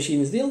washing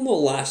machines, they'll not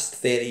last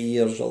 30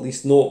 years, or at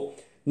least not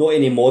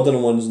any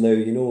modern ones now, I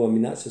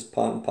mean, that's just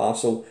part and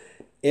parcel.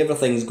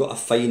 Everything's got a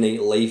finite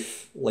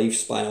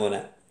lifespan on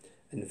it,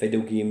 and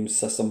video game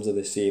systems are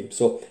the same.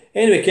 So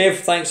anyway, Kev,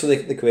 thanks for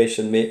the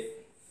question, mate.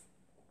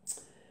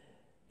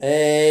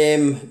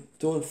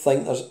 Don't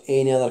think there's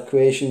any other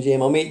questions. Yeah,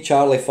 my mate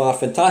Charlie Farr,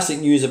 fantastic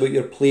news about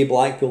your Play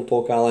Blackpool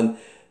talk, Alan.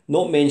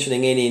 Not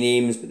mentioning any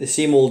names, but the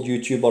same old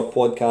YouTuber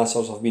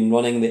podcasters have been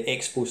running the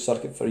expo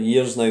circuit for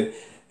years now.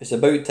 It's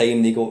about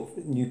time they got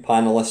new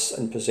panellists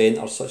and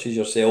presenters such as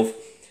yourself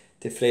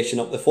to freshen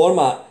up the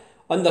format.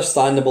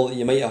 Understandable that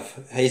you might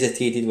have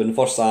hesitated when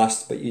first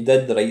asked, but you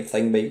did the right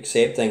thing by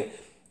accepting,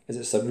 as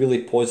it's a really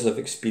positive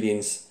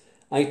experience.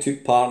 I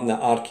took part in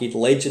the Arcade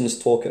Legends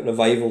talk at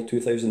Revival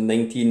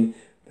 2019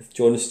 with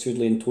John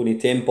Studley and Tony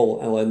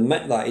Temple, and I'll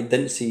admit that I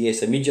didn't say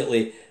yes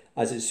immediately,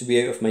 as it's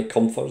way out of my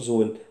comfort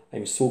zone.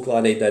 I'm so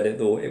glad I did it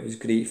though. It was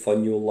great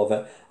fun. You'll love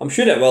it. I'm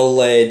sure it will,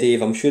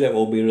 Dave. I'm sure it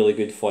will be really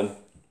good fun.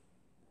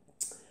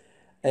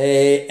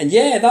 And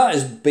yeah, that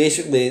is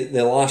basically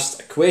the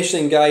last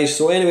question, guys.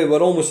 So anyway,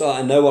 we're almost at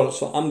an hour,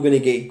 so I'm going to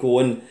get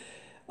going.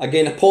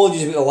 Again,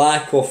 apologies about the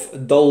lack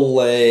of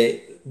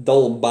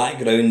dull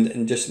background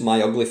and just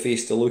my ugly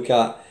face to look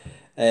at.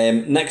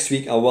 Next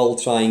week I will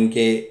try and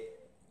get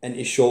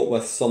into shot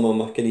with some of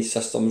my kind of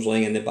systems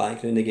lying in the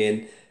background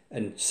again,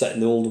 and sit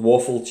in the old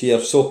waffle chair.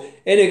 So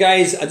anyway,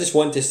 guys, I just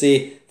want to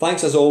say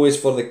thanks as always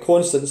for the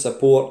constant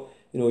support.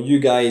 You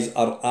guys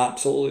are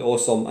absolutely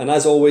awesome, and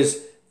as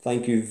always,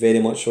 thank you very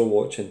much for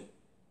watching.